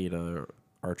played a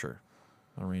archer,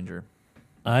 a ranger.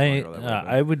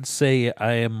 I would say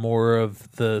I am more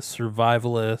of the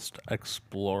survivalist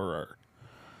explorer.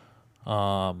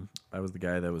 I was the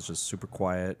guy that was just super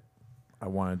quiet. I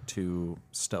wanted to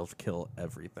stealth kill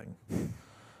everything.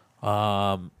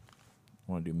 I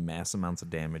want to do mass amounts of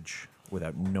damage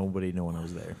without nobody knowing I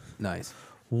was there. Nice.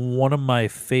 One of my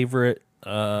favorites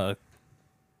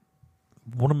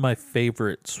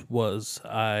was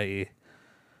I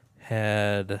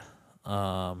had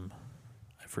I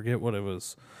forget what it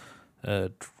was,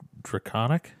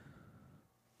 Draconic.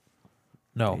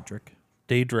 No,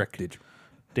 Daedric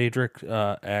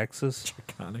axes.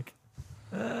 Iconic.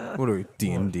 What are we,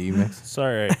 D&D mix?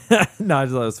 Sorry, No, I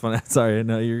just thought it was funny. Sorry,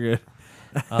 no, you're good.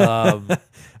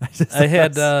 I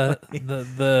had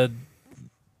the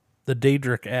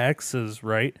Daedric axes,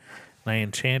 right? And I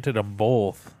enchanted them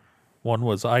both. One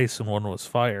was ice and one was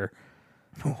fire.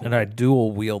 And I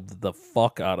dual wielded the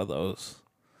fuck out of those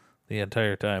the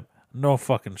entire time. No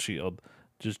fucking shield.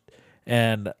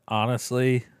 And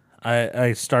honestly,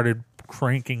 I started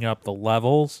cranking up the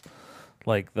levels,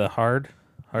 like the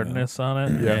hardness on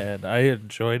it, and I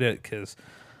enjoyed it because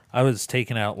I was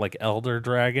taking out like elder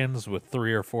dragons with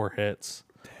 3 or 4 hits.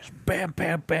 Just bam,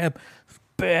 bam, bam,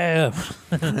 bam.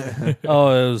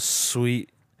 Oh, it was sweet.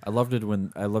 I loved it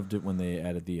when they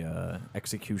added the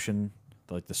execution,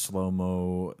 like the slow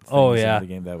mo. Oh, yeah. the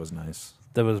game that was nice.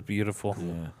 That was beautiful.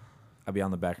 Yeah, I'd be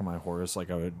on the back of my horse, like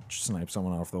I would snipe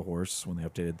someone off the horse when they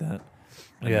updated that.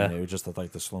 And Yeah. then it would just look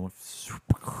like the slow mo.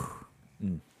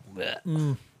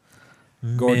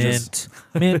 Gorgeous.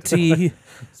 Minty.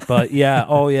 But yeah,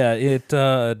 it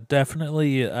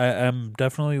definitely, I'm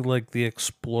definitely like the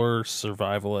explorer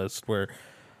survivalist where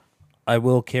I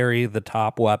will carry the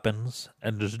top weapons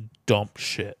and just dump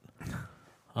shit.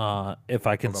 If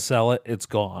I can sell it, it's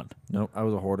gone. Nope, I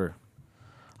was a hoarder.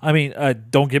 I mean,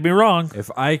 don't get me wrong. If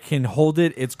I can hold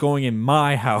it, it's going in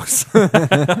my house.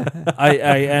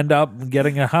 I end up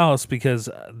getting a house because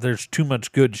there's too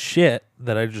much good shit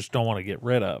that I just don't want to get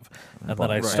rid of. And then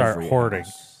I start Every hoarding.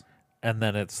 house. And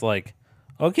then it's like,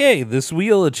 okay, this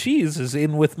wheel of cheese is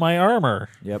in with my armor.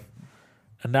 Yep.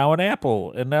 And now an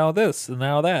apple. And now this. And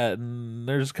now that. And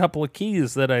there's a couple of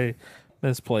keys that I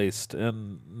misplaced,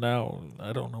 and now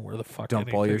I don't know where the fuck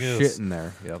Dump all your anything shit is. in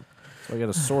there. Yep. So I got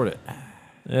to sort it.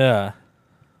 Yeah.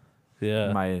 In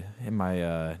Yeah.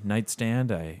 my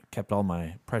nightstand, I kept all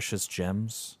my precious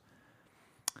gems.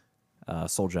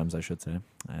 Soul gems, I should say.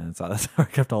 And so that's how I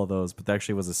kept all those. But there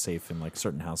actually was a safe in like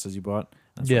certain houses you bought.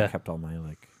 That's where I Yeah. kept all my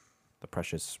like the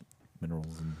precious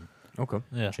minerals and Okay.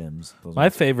 Yeah. gems. Those My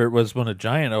ones. favorite was when a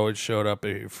giant always showed up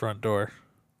at your front door.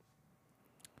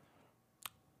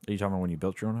 Are you talking about when you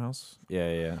built your own house?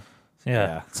 Yeah. Yeah.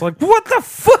 Yeah. It's like, what the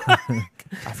fuck?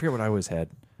 I forget what I always had.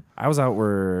 I was out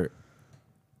where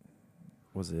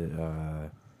was it?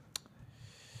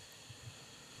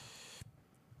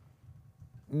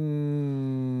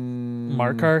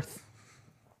 Markarth?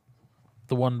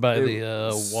 The one by It the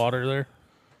was- water there?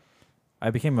 I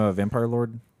became a vampire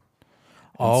lord. And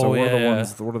Oh, so what are the yeah.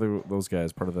 ones? What are those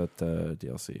guys? Part of that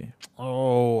DLC?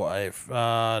 Oh,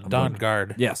 Dawn blanking.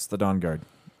 Guard. Yes, the Dawn Guard.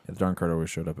 Yeah, the Dawn Guard always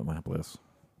showed up at my place.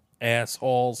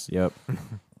 Assholes. Yep.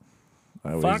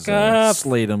 I always Fuck up.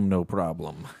 slayed them, no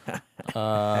problem.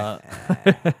 I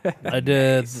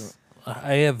did.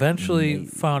 I eventually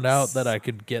found out that I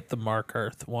could get the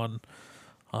Markarth one,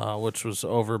 which was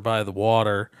over by the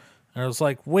water. And I was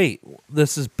like, wait,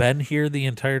 this has been here the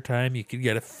entire time? You could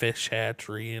get a fish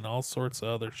hatchery and all sorts of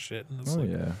other shit. And it's Oh like,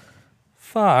 yeah.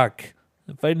 fuck.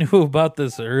 If I knew about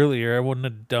this earlier, I wouldn't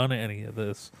have done any of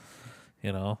this.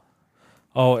 You know?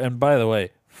 Oh, and by the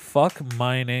way, fuck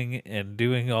mining and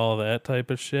doing all that type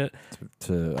of shit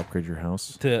To upgrade your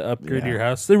house. to upgrade Yeah. your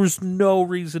house. There was no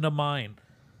reason to mine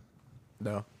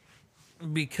No.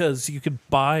 because you could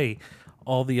buy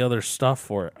all the other stuff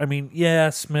for it. I mean, yeah,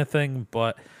 smithing,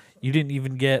 but you didn't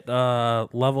even get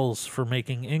levels for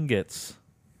making ingots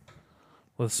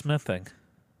with smithing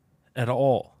at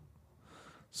all.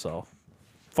 So,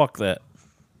 fuck that.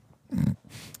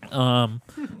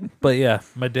 But yeah,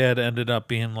 my dad ended up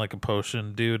being like a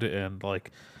potion dude and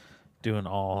like doing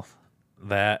all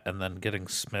that and then getting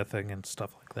smithing and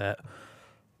stuff like that.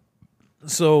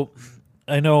 So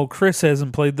I know Chris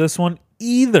hasn't played this one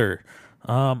either.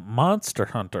 Monster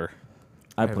Hunter.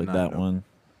 I have played not, that no. one.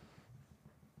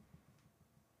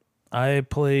 I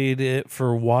played it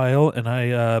for a while and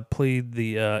I played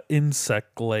the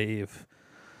Insect Glaive,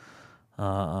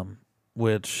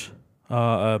 which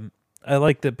I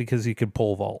liked it because you could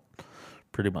pole vault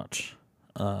pretty much.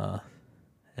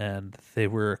 And they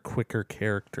were a quicker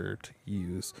character to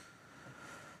use.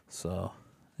 So,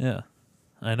 yeah.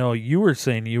 I know you were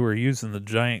saying you were using the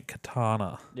giant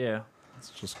katana. Yeah. It's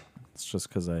just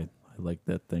because I like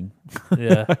that thing.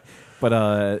 Yeah.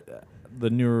 But the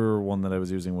newer one that I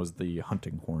was using was the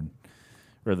hunting horn,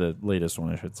 or the latest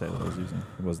one I should say that I was using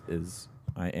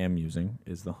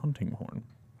is the hunting horn,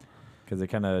 because it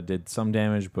kind of did some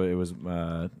damage, but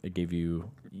it gave you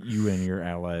and your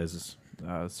allies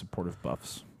supportive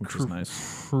buffs, which is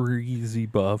nice. Crazy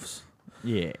buffs.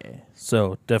 Yeah,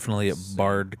 So, definitely a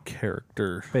bard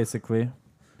character. basically.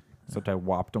 Except I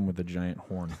whopped them with a giant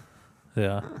horn.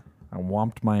 Yeah. I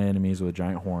whomped my enemies with a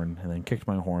giant horn, and then kicked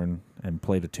my horn and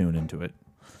played a tune into it.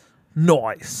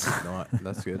 Nice. No,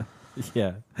 that's good.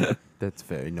 Yeah, That's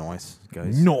very nice,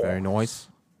 guys. No. Very nice.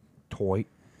 toy.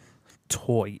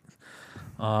 Toy.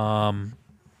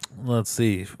 Let's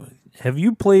see. Have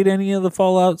you played any of the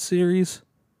Fallout series?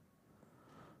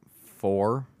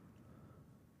 4.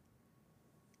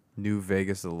 New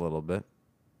Vegas a little bit.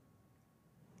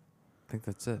 I think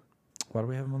that's it. Why do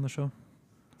we have him on the show?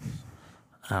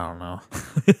 I don't know.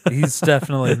 He's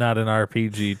definitely not an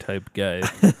RPG type guy.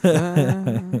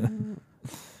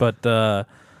 But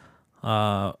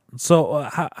so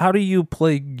how do you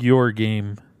play your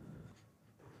game?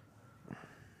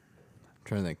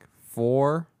 Trying to think.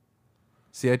 4.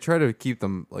 See, I try to keep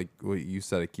them like what you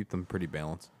said. I keep them pretty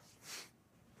balanced.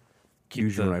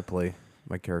 Usually when I play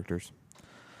my characters,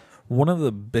 One of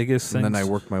the biggest things. and then I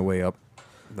work my way up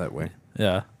that way.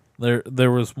 Yeah.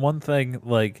 There was one thing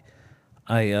like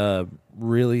I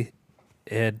really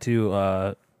had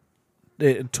to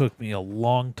it took me a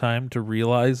long time to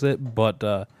realize it,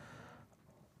 but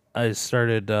I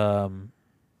started what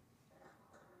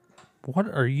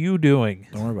are you doing?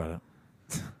 Don't worry about it.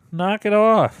 Knock it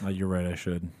off. You're right, I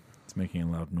should. It's making a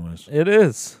loud noise. It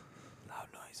is. Loud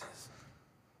noises.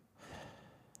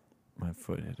 My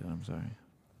foot hit it, I'm sorry.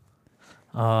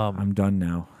 I'm done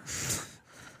now.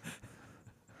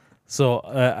 So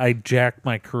I jacked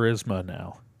my charisma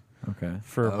now Okay.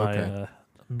 for Oh, my okay.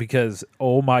 because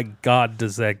oh my god,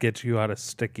 does that get you out of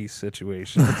sticky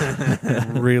situations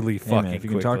really Hey, fucking man, if you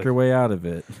can quickly. talk your way out of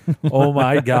it. Oh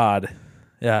my god,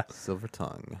 yeah. Silver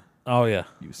tongue. Oh yeah.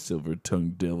 You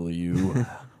silver-tongued devil, you.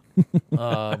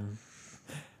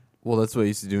 Well, that's what I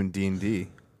used to do in D&D.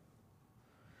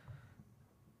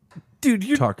 Dude,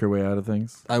 you're Talk your way out of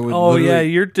things. I would. oh yeah,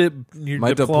 literally- your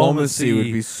my diplomacy would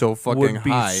be so fucking would be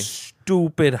high.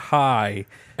 stupid high.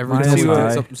 Every Mine time is we did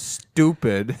high. something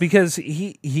stupid. Because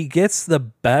he gets the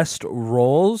best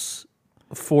rolls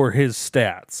for his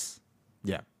stats.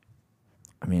 Yeah.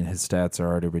 I mean, his stats are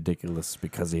already ridiculous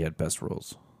because he had best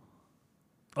rolls.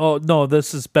 Oh no,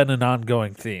 this has been an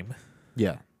ongoing theme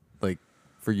Yeah. Like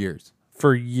for years.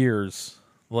 for years.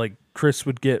 Like Chris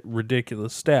would get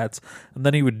ridiculous stats, and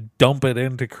then he would dump it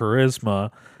into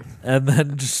charisma, and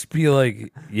then just be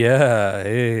like, "Yeah,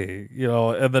 hey,"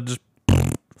 and then just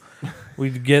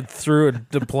we'd get through a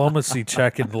diplomacy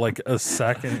check in like a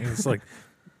second. And it's like,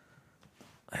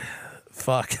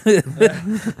 fuck,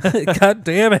 god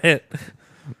damn it,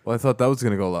 Well, I thought that was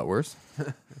gonna go a lot worse.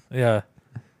 yeah.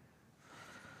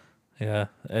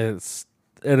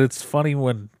 It's funny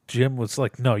when Jim was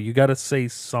like, "No, you got to say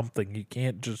something. You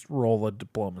can't just roll a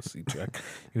diplomacy check.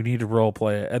 You need to role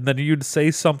play it." And then you'd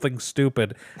say something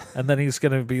stupid, and then he's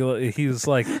gonna be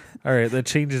like, "All right, that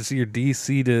changes your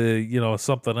DC to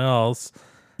something else."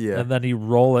 Yeah. And then you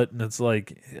roll it, and it's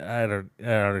like, I don't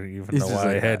even He's know just why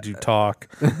I like, had you talk.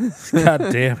 God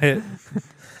damn it!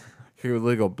 He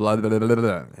would go blah, blah, blah, blah,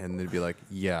 blah, and they'd be like,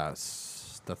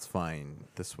 "Yes, that's fine.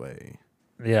 This way."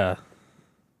 Yeah.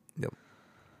 Yep.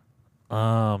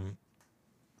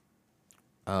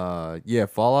 Yeah,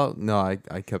 Fallout. No,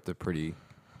 I kept it pretty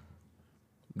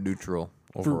neutral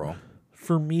overall.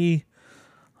 For me,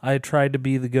 I tried to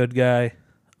be the good guy.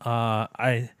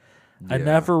 I Yeah.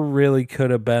 never really could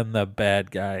have been the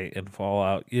bad guy in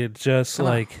Fallout. It just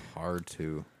Kinda like hard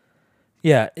to.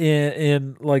 yeah,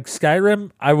 in like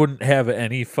Skyrim, I wouldn't have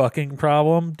any fucking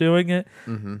problem doing it.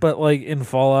 Mm-hmm. But like in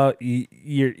Fallout,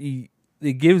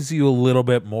 it gives you a little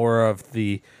bit more of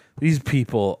these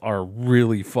people are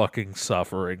really fucking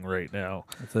suffering right now.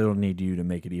 They don't need you to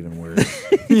make it even worse.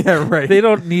 Yeah, right. They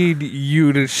don't need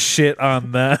you to shit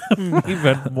on them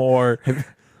even more.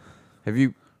 Have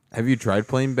you tried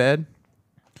playing bad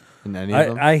in any of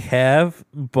them? I have,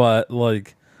 but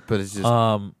like But it's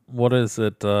just what is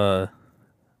it?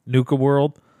 Nuka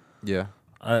World. yeah.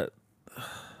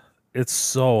 It's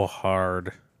so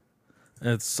hard.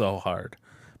 It's so hard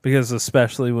because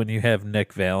especially when you have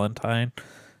Nick Valentine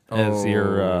as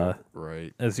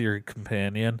right. your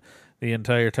companion the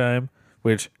entire time,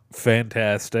 which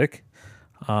fantastic.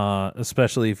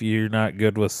 Especially if you're not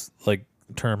good with like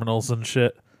terminals and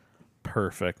shit.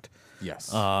 Perfect. Yes.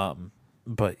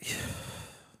 But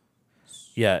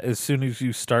yeah, as soon as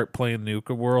you start playing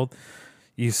Nuka World,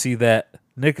 you see that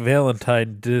Nick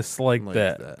Valentine disliked Like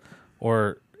that,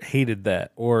 or hated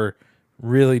that, or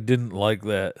really didn't like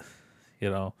that.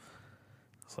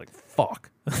 It's like, fuck.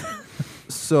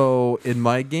 So in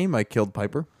my game, I killed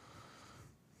Piper.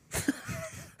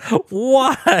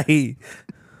 Why?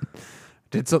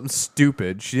 Did something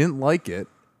stupid. She didn't like it,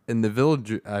 and the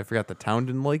village. I forgot the town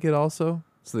didn't like it also.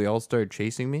 So they all started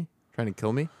chasing me, trying to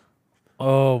kill me.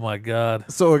 Oh my god.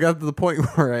 So it got to the point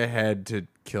where I had to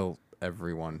kill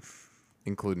everyone,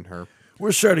 including her.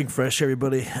 We're starting fresh,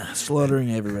 everybody.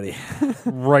 Slaughtering everybody.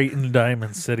 Right in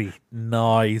Diamond City.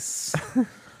 Nice.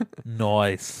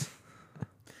 Nice.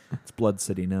 It's Blood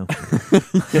City now.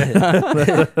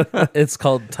 It's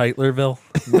called Titlerville.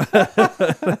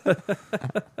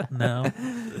 Now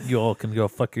you all can go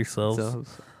fuck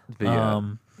yourselves. But yeah.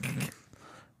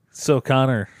 So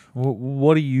Connor,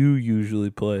 what do you usually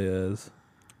play as?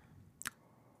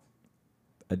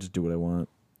 I just do what I want.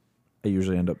 I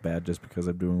usually end up bad just because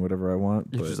I'm doing whatever I want.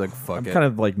 You're but just like, fuck I'm it. kind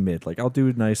of like mid. Like I'll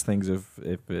do nice things if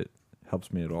it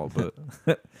helps me at all. But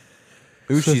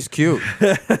Ooh, she's cute.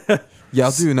 Yeah,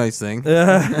 I'll do a nice thing.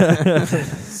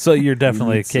 So you're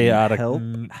definitely a need some chaotic, help?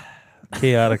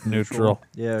 chaotic neutral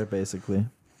yeah, basically.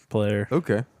 player.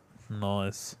 Okay.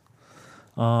 Nice.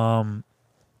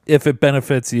 If it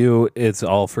benefits you, it's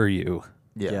all for you.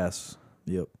 Yeah. Yes.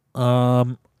 Yep.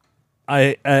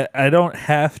 I don't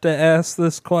have to ask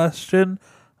this question,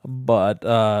 but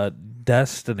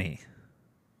Destiny.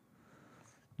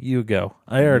 You go.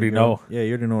 I already know. Yeah,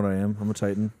 you already know what I am. I'm a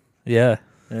Titan. Yeah.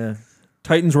 Yeah.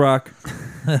 Titans rock.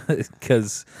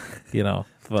 Because,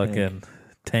 fucking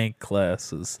tank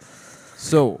classes.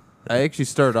 So I actually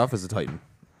started off as a Titan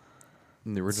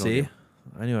in the original. See? game.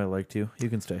 I knew I liked you. You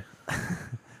can stay.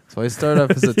 So I started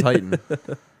off as a Titan.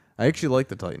 I actually liked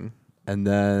the Titan, and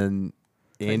then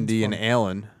Andy and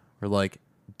Alan were like,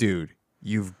 "Dude,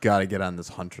 you've got to get on this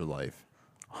hunter life."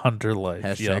 Hunter life.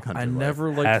 Hashtag Yeah. hunter I life. never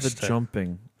liked the Hashtag.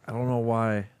 jumping. I don't know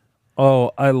why.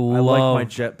 Oh, I I like love. my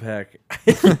jetpack.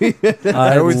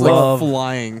 I I always love. like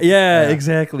flying. Yeah,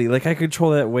 exactly. Like I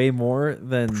control that way more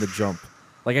than the jump.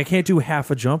 Like I can't do half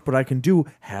a jump, but I can do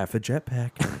half a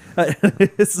jetpack.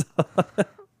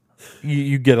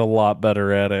 You get a lot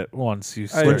better at it once you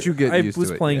start. Once you get used was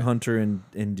to it, playing yeah. Hunter in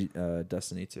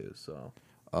Destiny 2, so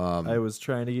Um, I was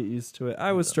trying to get used to it.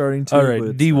 I was starting to. All right, but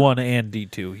it's D1 and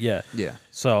D2, yeah. yeah.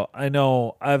 So I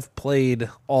know I've played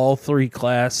all 3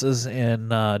 classes in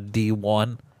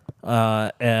D1,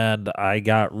 and I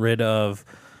got rid of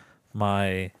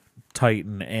my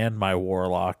Titan and my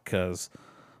Warlock because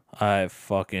I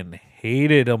fucking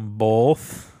hated them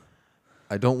both.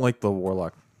 I don't like the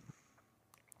Warlock.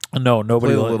 No,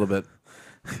 nobody Played a little bit.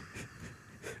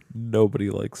 Nobody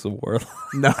likes the Warlock.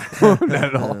 No, not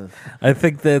at all. I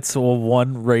think that's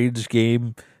one rage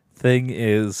game thing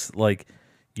is like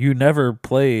you never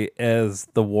play as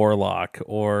the Warlock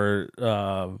or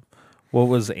what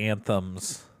was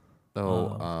Anthem's?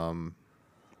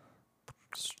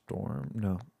 Storm.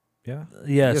 No. Yeah.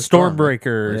 Yeah, Storm, right? Stormbreaker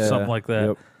or Yeah, something like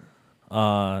that.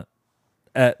 Yep.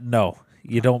 No,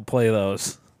 you don't play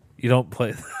those. You don't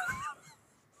play.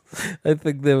 I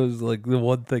think that was like the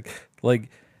one thing. Like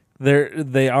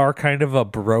they are kind of a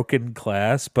broken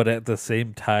class, but at the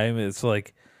same time, it's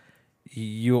like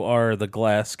you are the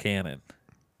glass cannon.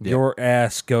 Yeah. Your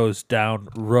ass goes down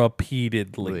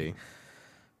repeatedly. Lee.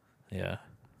 Yeah.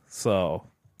 So,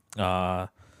 yeah,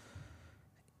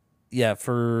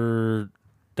 for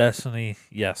Destiny,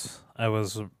 yes, I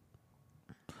was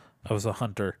a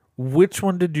hunter. Which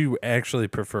one did you actually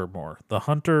prefer more, the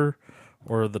hunter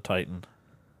or the Titan?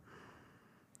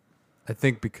 I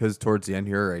think because towards the end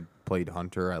here I played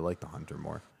Hunter, I like the Hunter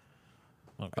more.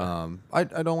 Okay. I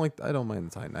don't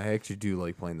mind the Titan. I actually do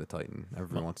like playing the Titan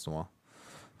every once in a while.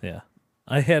 Yeah.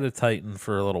 I had a Titan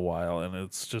for a little while, and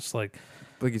it's just like,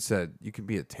 Like you said, you can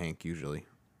be a tank usually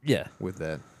yeah, with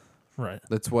that. right.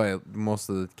 That's why most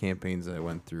of the campaigns I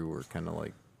went through were kind of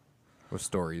like with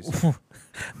stories.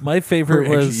 My favorite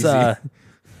Pretty was easy.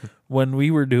 when we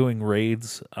were doing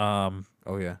raids. Oh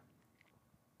yeah.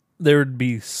 There would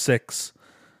be six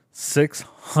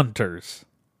hunters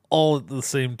all at the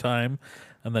same time,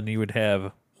 and then you would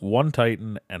have one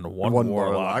Titan and one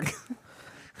warlock.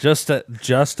 just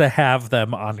to have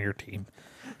them on your team.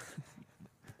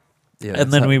 Yeah,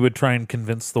 And then we would try and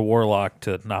convince the warlock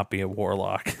to not be a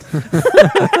warlock.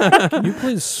 Can you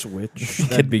please switch?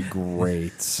 That'd be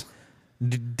great.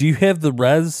 Do you have the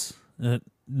res?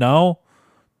 No?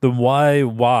 Then why?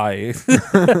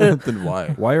 then why?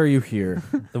 Why are you here?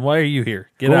 Then why are you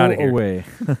here? Get Go out of here. away.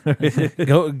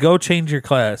 Go change your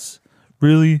class.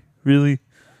 Really?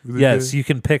 Yes, you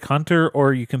can pick Hunter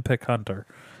or you can pick Hunter.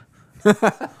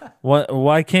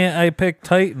 Why can't I pick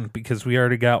Titan? Because we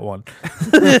already got one.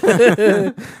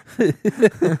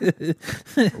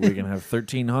 We can have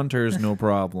 13 hunters, no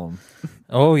problem.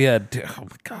 Oh yeah. Oh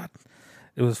my god.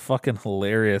 It was fucking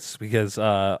hilarious because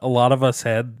a lot of us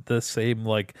had the same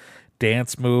like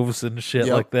dance moves and shit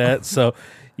Yep. like that. So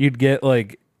you'd get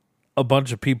like a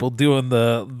bunch of people doing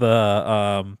the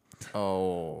what's it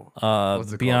called?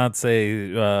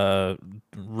 Beyonce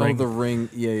ring. Oh, the ring.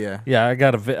 Yeah. Yeah,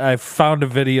 I found a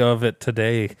video of it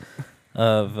today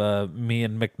of me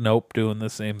and McNope doing the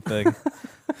same thing.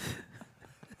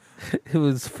 It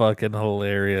was fucking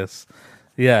hilarious.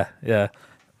 Yeah.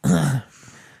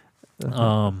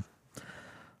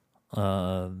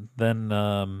 Then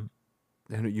And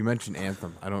you mentioned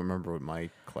Anthem. I don't remember what my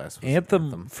class was.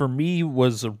 Anthem for me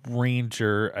was a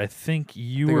ranger. I think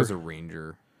you I think it were was a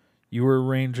ranger. you were a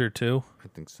ranger too. I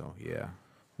think so. Yeah.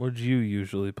 What did you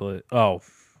usually play? Oh,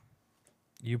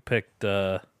 you picked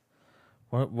what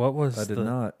was I did the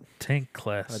not. tank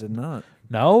class? I did not.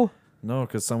 No. No,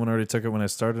 because someone already took it when I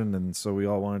started, and so we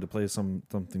all wanted to play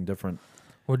something different.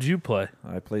 What'd you play?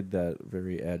 I played that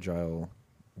very agile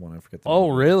one. I forget the Oh,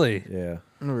 name. really? Yeah.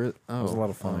 No, really? It was a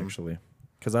lot of fun, actually.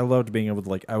 Because I loved being able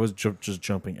to, I was just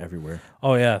jumping everywhere.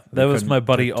 Oh yeah, that was couldn't my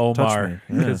buddy touch Omar me.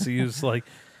 Yeah. because he was like,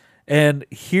 and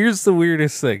here's the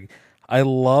weirdest thing. I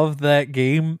love that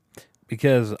game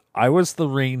because I was the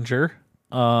ranger.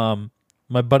 My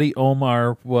buddy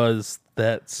Omar was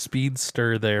that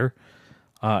speedster there,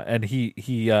 and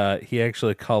he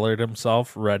actually colored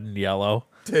himself red and yellow.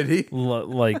 Did he?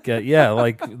 Like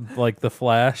the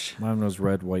Flash. Mine was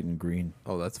red, white, and green.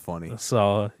 Oh, that's funny.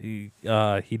 So he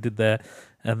did that,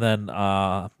 and then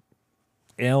Alan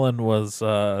was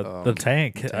the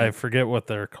tank. I forget what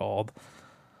they're called.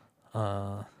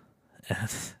 And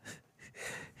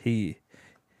he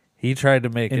tried to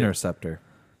make Interceptor.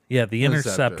 the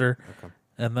interceptor, Okay.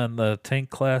 and then the tank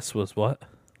class was what?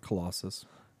 Colossus.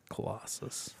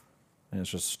 Colossus. And it's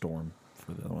just Storm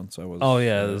for the other one. So I was. Oh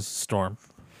yeah, it was Storm.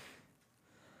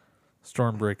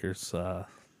 Stormbreaker's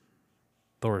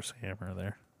Thor's hammer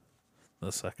there.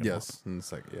 the second Yes, in the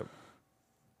second. Yep.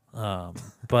 one.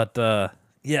 But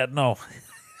yeah, no.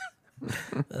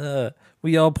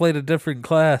 We all played a different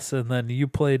class, and then you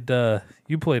played a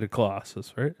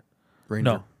Colossus, right?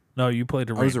 Ranger. No, you played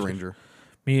a I Ranger. was a Ranger.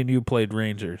 Me and you played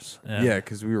Rangers. And Yeah,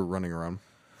 because we were running around.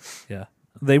 yeah.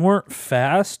 They weren't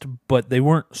fast, but they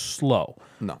weren't slow.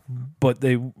 No. But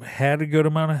they had a good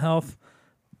amount of health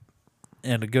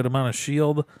and a good amount of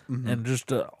shield, and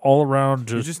just all around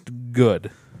just good.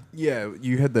 Yeah,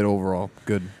 you had that overall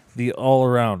good. The all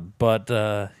around. But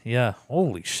yeah,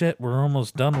 holy shit, we're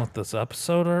almost done with this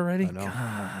episode already. I know.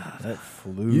 That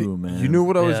flew, man. You knew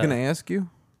what I was Yeah. going to ask you?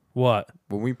 What?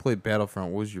 When we played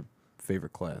Battlefront, what was your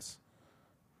favorite class?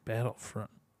 Battlefront.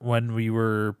 When we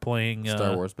were playing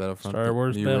Star Wars Battlefront. Star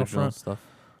Wars the original Battlefront stuff.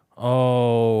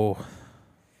 Oh,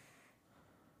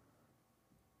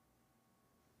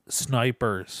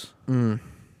 snipers. I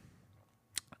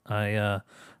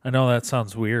know that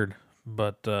sounds weird,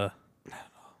 but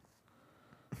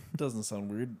doesn't sound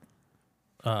weird.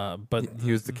 but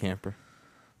He was the camper.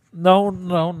 no,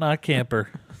 not camper.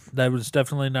 That was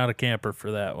definitely not a camper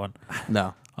for that one.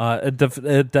 No. It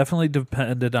definitely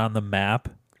depended on the map.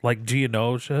 Like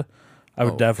Geonosia, I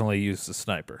would definitely use the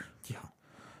sniper. Yeah.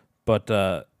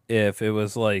 But if it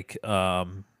was like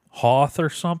Hoth or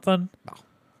something,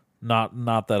 not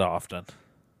that often.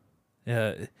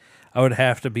 Yeah, I would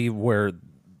have to be where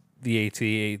the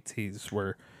AT-ATs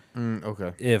were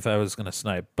Okay. if I was gonna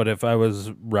snipe. But if I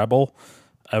was Rebel,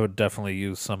 I would definitely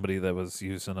use somebody that was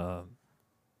using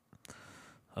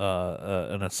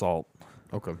an assault.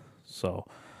 Okay. So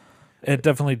it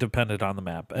definitely depended on the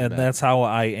map, and that's how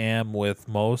I am with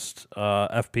most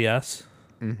FPS.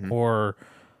 Or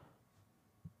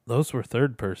those were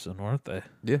third person, weren't they?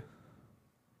 Yeah.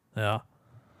 Yeah.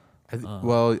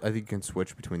 Well, I think you can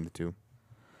switch between the two,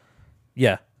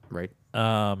 Yeah. right?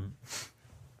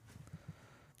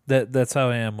 That's how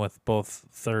I am with both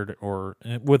third or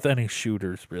with any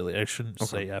shooters, really. I shouldn't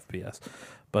say FPS,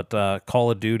 but Call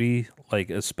of Duty, like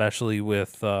especially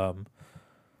with when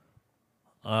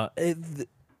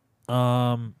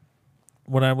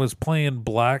I was playing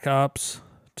Black Ops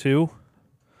 2,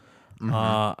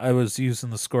 I was using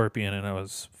the Scorpion and I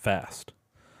was fast.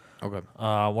 Okay.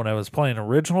 When I was playing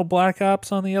original Black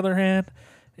Ops, on the other hand,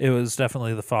 it was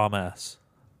definitely the FAMAS.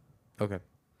 Okay.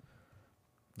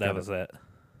 That was it.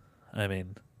 I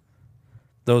mean,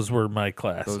 those were my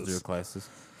classes. Those are your classes.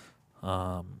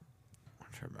 I'm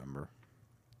trying to remember.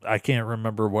 I can't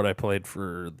remember what I played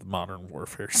for the Modern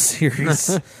Warfare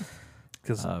series.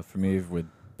 Because For me, with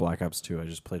Black Ops 2, I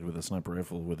just played with a sniper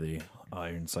rifle with the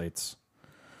iron sights.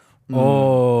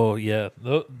 oh yeah,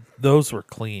 those were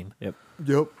clean. Yep.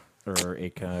 Yep. Or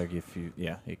ACOG if you...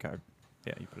 Yeah, ACOG.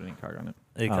 Yeah, you put an ACOG on it.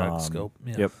 ACOG scope.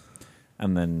 Yeah. Yep.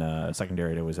 And then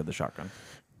secondary, I always had the shotgun.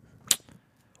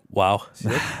 Wow.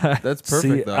 That's perfect.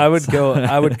 See, though. I would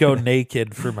go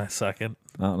naked for my second.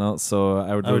 No. So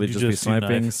I would How would really you just be just do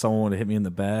sniping. knife? Someone would hit me in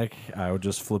the back. I would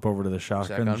just flip over to the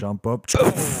shotgun, Shotgun? jump up,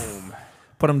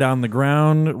 put him down on the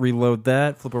ground, reload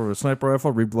that, flip over to a sniper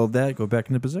rifle, reload that, go back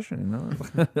into position. You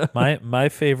know. My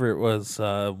favorite was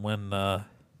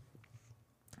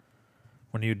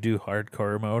when you do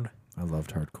hardcore mode. I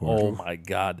loved hardcore. Oh my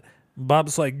god.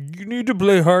 Bob's like, you need to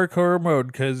play hardcore mode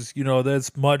because,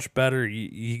 that's much better.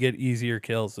 You get easier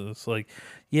kills. And it's like,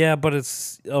 yeah, but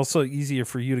it's also easier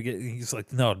for you to get. He's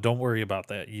like, no, don't worry about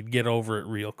that. You'd get over it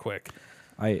real quick.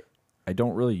 I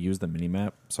don't really use the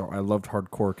minimap, so I loved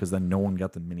hardcore because then no one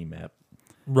got the minimap.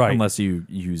 Right. Unless you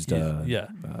used radar.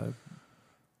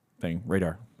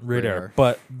 Radar.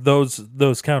 But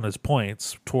those count as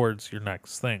points towards your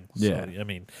next thing. So, Yeah. I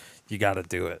mean, you got to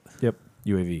do it. Yep.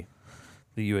 UAV.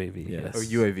 The UAV. Yes. Yes. Oh,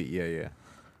 UAV. Yeah. I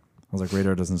was like,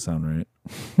 radar doesn't sound right.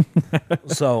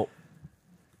 So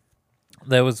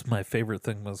that was my favorite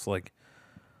thing was like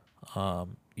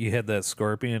you had that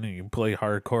Scorpion and you play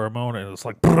hardcore mode and it was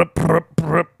like you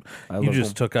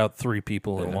just took out 3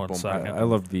 people in 1 boom. second. I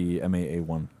loved the MAA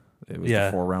one. It was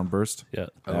the 4-round burst. Yeah.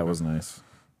 That was nice.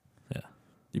 Yeah.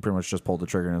 You pretty much just pulled the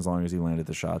trigger, and as long as he landed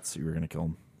the shots, you were going to kill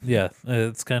him. Yeah,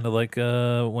 it's kind of like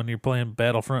when you're playing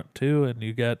Battlefront 2 and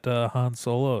you got Han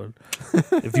Solo.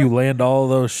 If you land all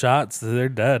of those shots, they're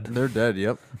dead. They're dead.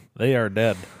 Yep. They are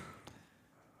dead.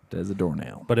 Dead as a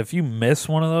doornail. But if you miss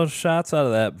one of those shots out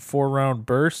of that 4-round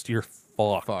burst, you're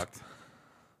fucked.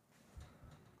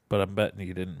 But I'm betting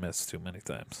you didn't miss too many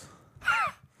times.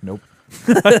 Nope.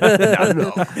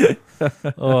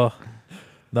 Oh,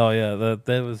 no, yeah,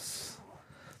 that was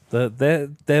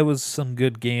that was some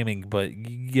good gaming, but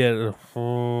you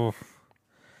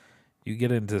you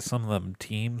get into some of them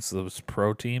teams, those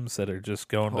pro teams that are just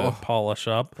going to Oh. polish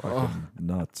up. Fucking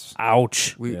nuts.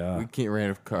 Ouch. We Yeah. we can't ran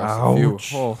across a few.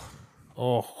 Ouch. Oh,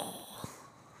 Oh,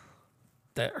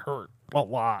 that hurt a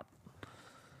lot.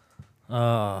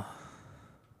 Oh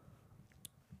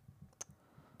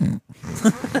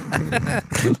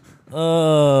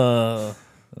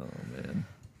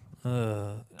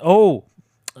man. Oh,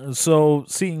 so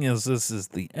seeing as this is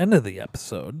the end of the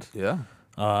episode, yeah.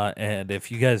 and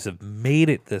if you guys have made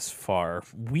it this far,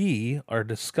 we are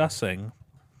discussing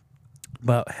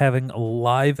about having a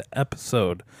live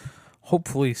episode,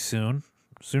 hopefully sooner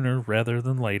rather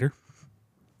than later.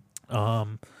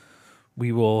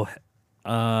 We will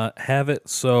have it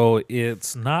so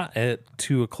it's not at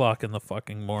 2:00 in the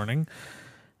fucking morning,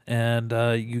 and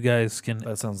you guys can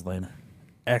That sounds lame.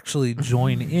 actually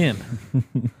join in.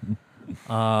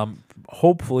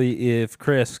 Hopefully, if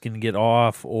Chris can get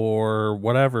off or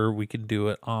whatever, we can do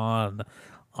it on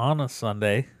a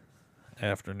Sunday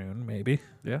afternoon, maybe.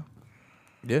 Yeah.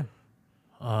 Yeah.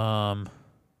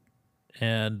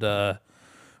 And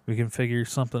we can figure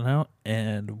something out,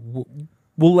 and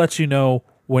we'll let you know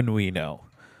when we know.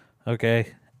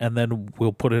 Okay, and then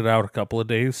we'll put it out a couple of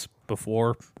days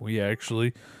before we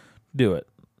actually do it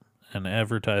and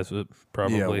advertise it.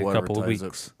 Probably we'll a couple of advertise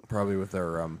weeks. it, probably with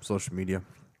our social media.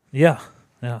 Yeah.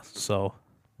 So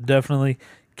definitely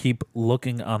keep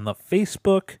looking on the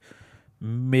Facebook.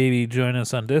 Maybe join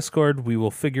us on Discord. We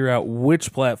will figure out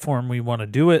which platform we want to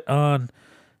do it on,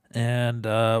 and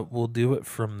we'll do it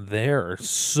from there.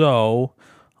 So,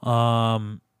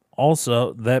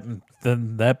 also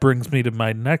that brings me to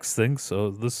my next thing.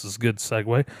 So this is a good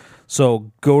segue.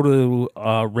 So go to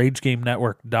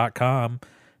RageGameNetwork.com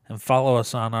and follow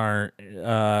us on our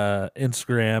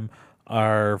Instagram,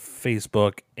 our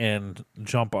Facebook, and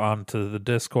jump onto the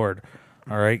Discord.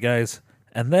 All right, guys.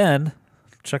 And then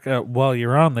check out, while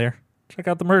you're on there, check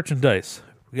out the merchandise.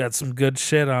 We got some good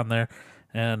shit on there,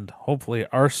 and hopefully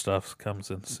our stuff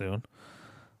comes in soon.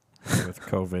 With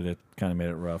COVID, it kind of made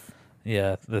it rough.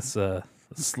 Yeah, this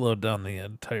slowed down the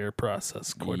entire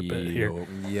process quite a bit here.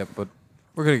 Yep, but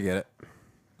we're gonna get it.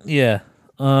 Yeah.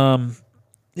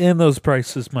 And those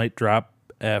prices might drop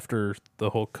after the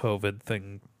whole COVID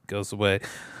thing goes away.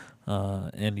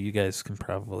 And you guys can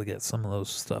probably get some of those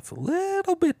stuff a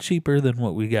little bit cheaper than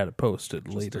what we got it posted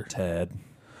later. Just a tad.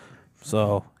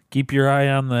 So keep your eye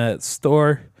on that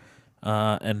store,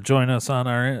 and join us on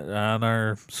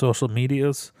our social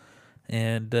medias.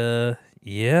 And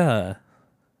yeah,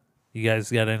 you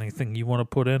guys got anything you want to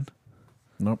put in?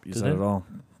 Nope, you Did said it? it all.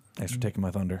 Thanks for taking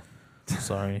my thunder.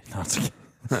 Sorry. No, it's okay.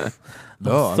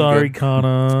 No, I'm Sorry, good.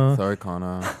 Kana. Sorry,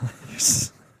 Connor.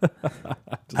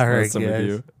 All right, messing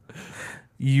with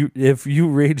guys. If you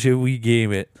rage it, we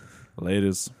game it.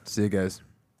 Laters. See you guys.